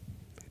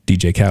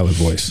 DJ Khaled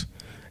voice.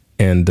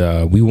 And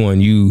we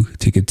want you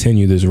to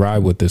continue this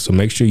ride with us. So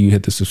make sure you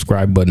hit the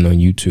subscribe button on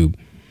YouTube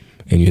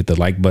and you hit the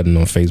like button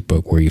on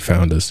Facebook where you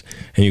found us.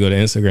 And you go to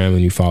Instagram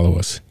and you follow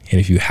us. And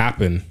if you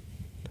happen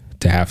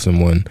to have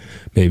someone,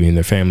 maybe in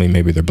their family,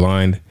 maybe they're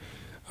blind,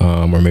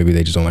 or maybe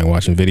they just don't like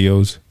watching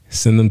videos,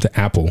 send them to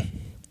Apple.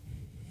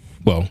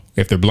 Well,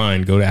 if they're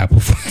blind, go to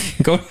Apple.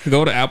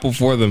 go to Apple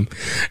for them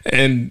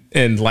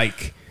and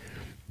like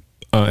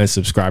and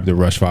subscribe to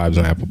Rush Vibes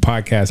on Apple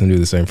Podcasts and do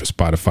the same for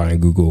Spotify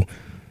and Google.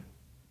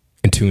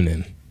 And tune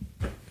in.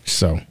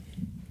 So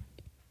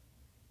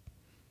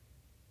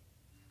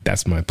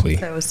that's my plea.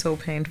 That was so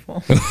painful.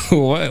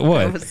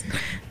 What?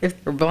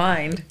 If they're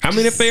blind. I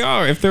mean, if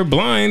they're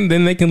blind,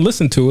 then they can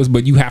listen to us,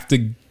 but you have to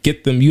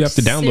get them, you have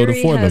to download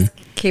it for them.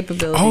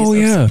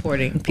 Capabilities of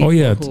supporting people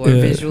who are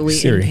visually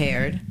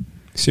impaired.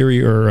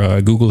 Siri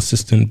or Google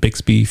Assistant,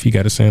 Bixby, if you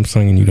got a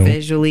Samsung and you don't.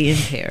 Visually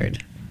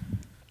impaired.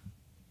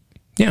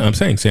 Yeah, I'm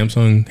saying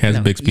Samsung has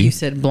Bixby. You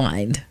said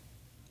blind.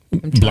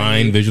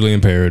 Blind, visually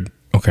impaired.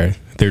 Okay.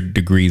 They're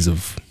degrees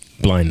of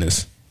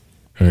blindness.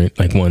 All right.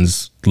 Like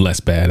one's less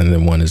bad and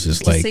then one is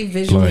just like say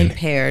visually blind.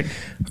 Impaired.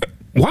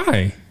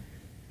 Why?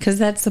 Because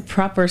that's the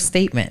proper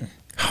statement.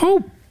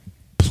 Oh,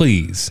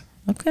 please.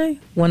 Okay.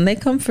 When they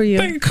come for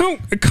you.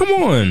 Come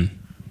on.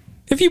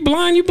 If you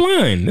blind, you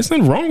blind. There's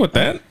nothing wrong with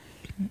that.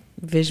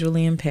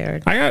 Visually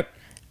impaired.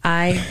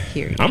 I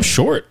hear you. I'm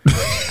short.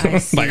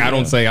 I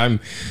don't say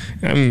I'm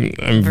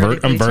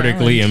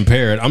vertically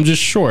impaired. I'm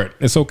just short.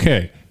 It's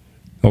okay.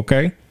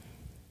 Okay.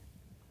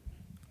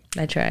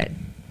 I tried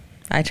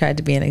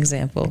to be an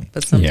example,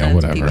 but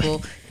sometimes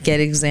people get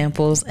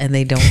examples and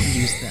they don't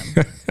use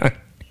them.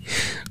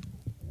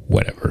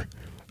 Whatever.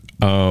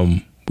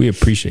 We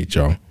appreciate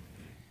y'all.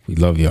 We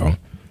love y'all.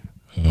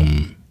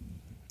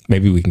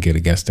 Maybe we can get a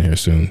guest in here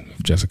soon.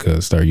 If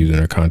Jessica start using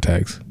her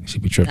contacts,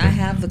 she'd be tripping. I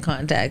have the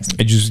contacts.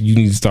 You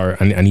need to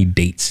start. I need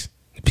dates,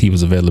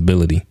 people's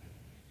availability.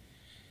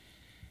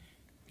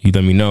 You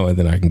let me know, and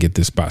then I can get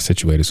this spot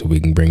situated so we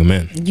can bring them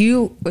in.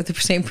 You were the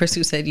same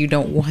person who said you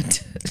don't want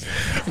to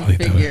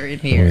figure in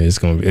here.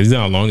 Isn't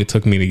how long it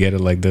took me to get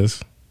it like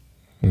this?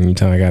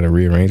 Anytime I got to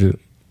rearrange it,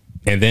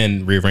 and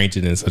then rearrange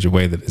it in such a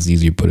way that it's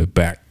easier to put it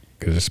back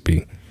because it's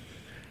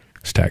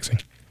taxing.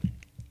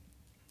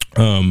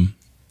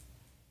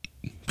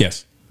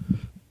 Yes.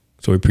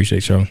 So we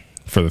appreciate y'all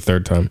for the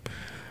third time,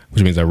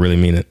 which means I really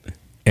mean it.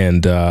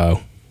 And we'll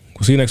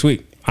see you next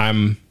week.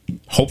 I'm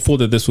hopeful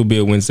that this will be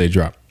a Wednesday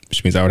drop,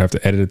 which means I would have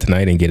to edit it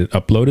tonight and get it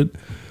uploaded.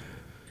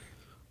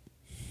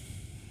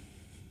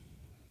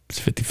 It's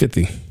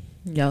 50-50.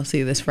 Y'all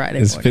see this Friday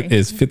morning.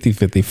 It's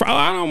 50-50.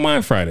 I don't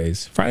mind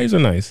Fridays. Fridays are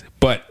nice,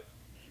 but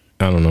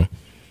I don't know.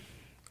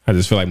 I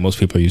just feel like most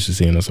people are used to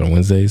seeing us on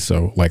Wednesdays.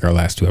 So like our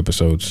last 2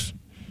 episodes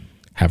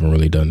haven't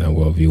really done that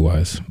well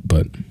view-wise,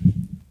 but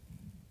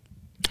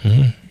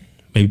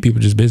maybe people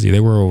are just busy. They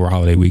were over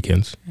holiday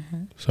weekends.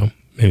 So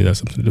maybe that's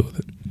something to do with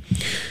it.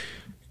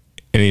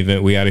 In any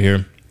event, we out of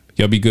here.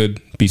 Y'all be good.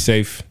 Be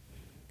safe.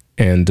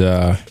 And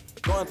we'll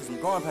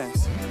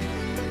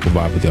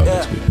vibe with y'all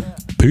next week.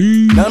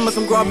 Peace. Nothing but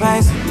some growing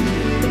pains.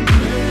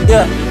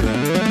 Yeah.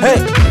 Hey.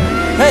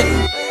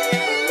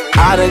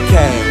 I done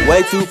came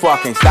way too far,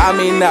 can't stop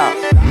me now.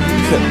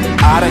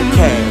 I done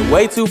came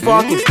way too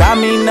far, can't stop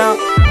me now.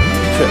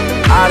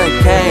 I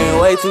done came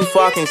way too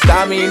far, can't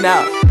stop me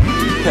now.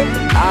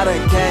 I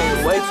done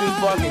came way too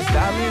far, can't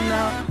stop me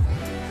now.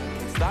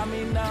 Can't stop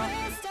me now.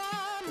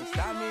 Can't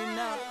stop me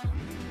now.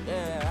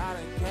 Yeah, I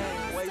done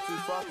came way too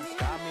far, can't stop me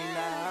now.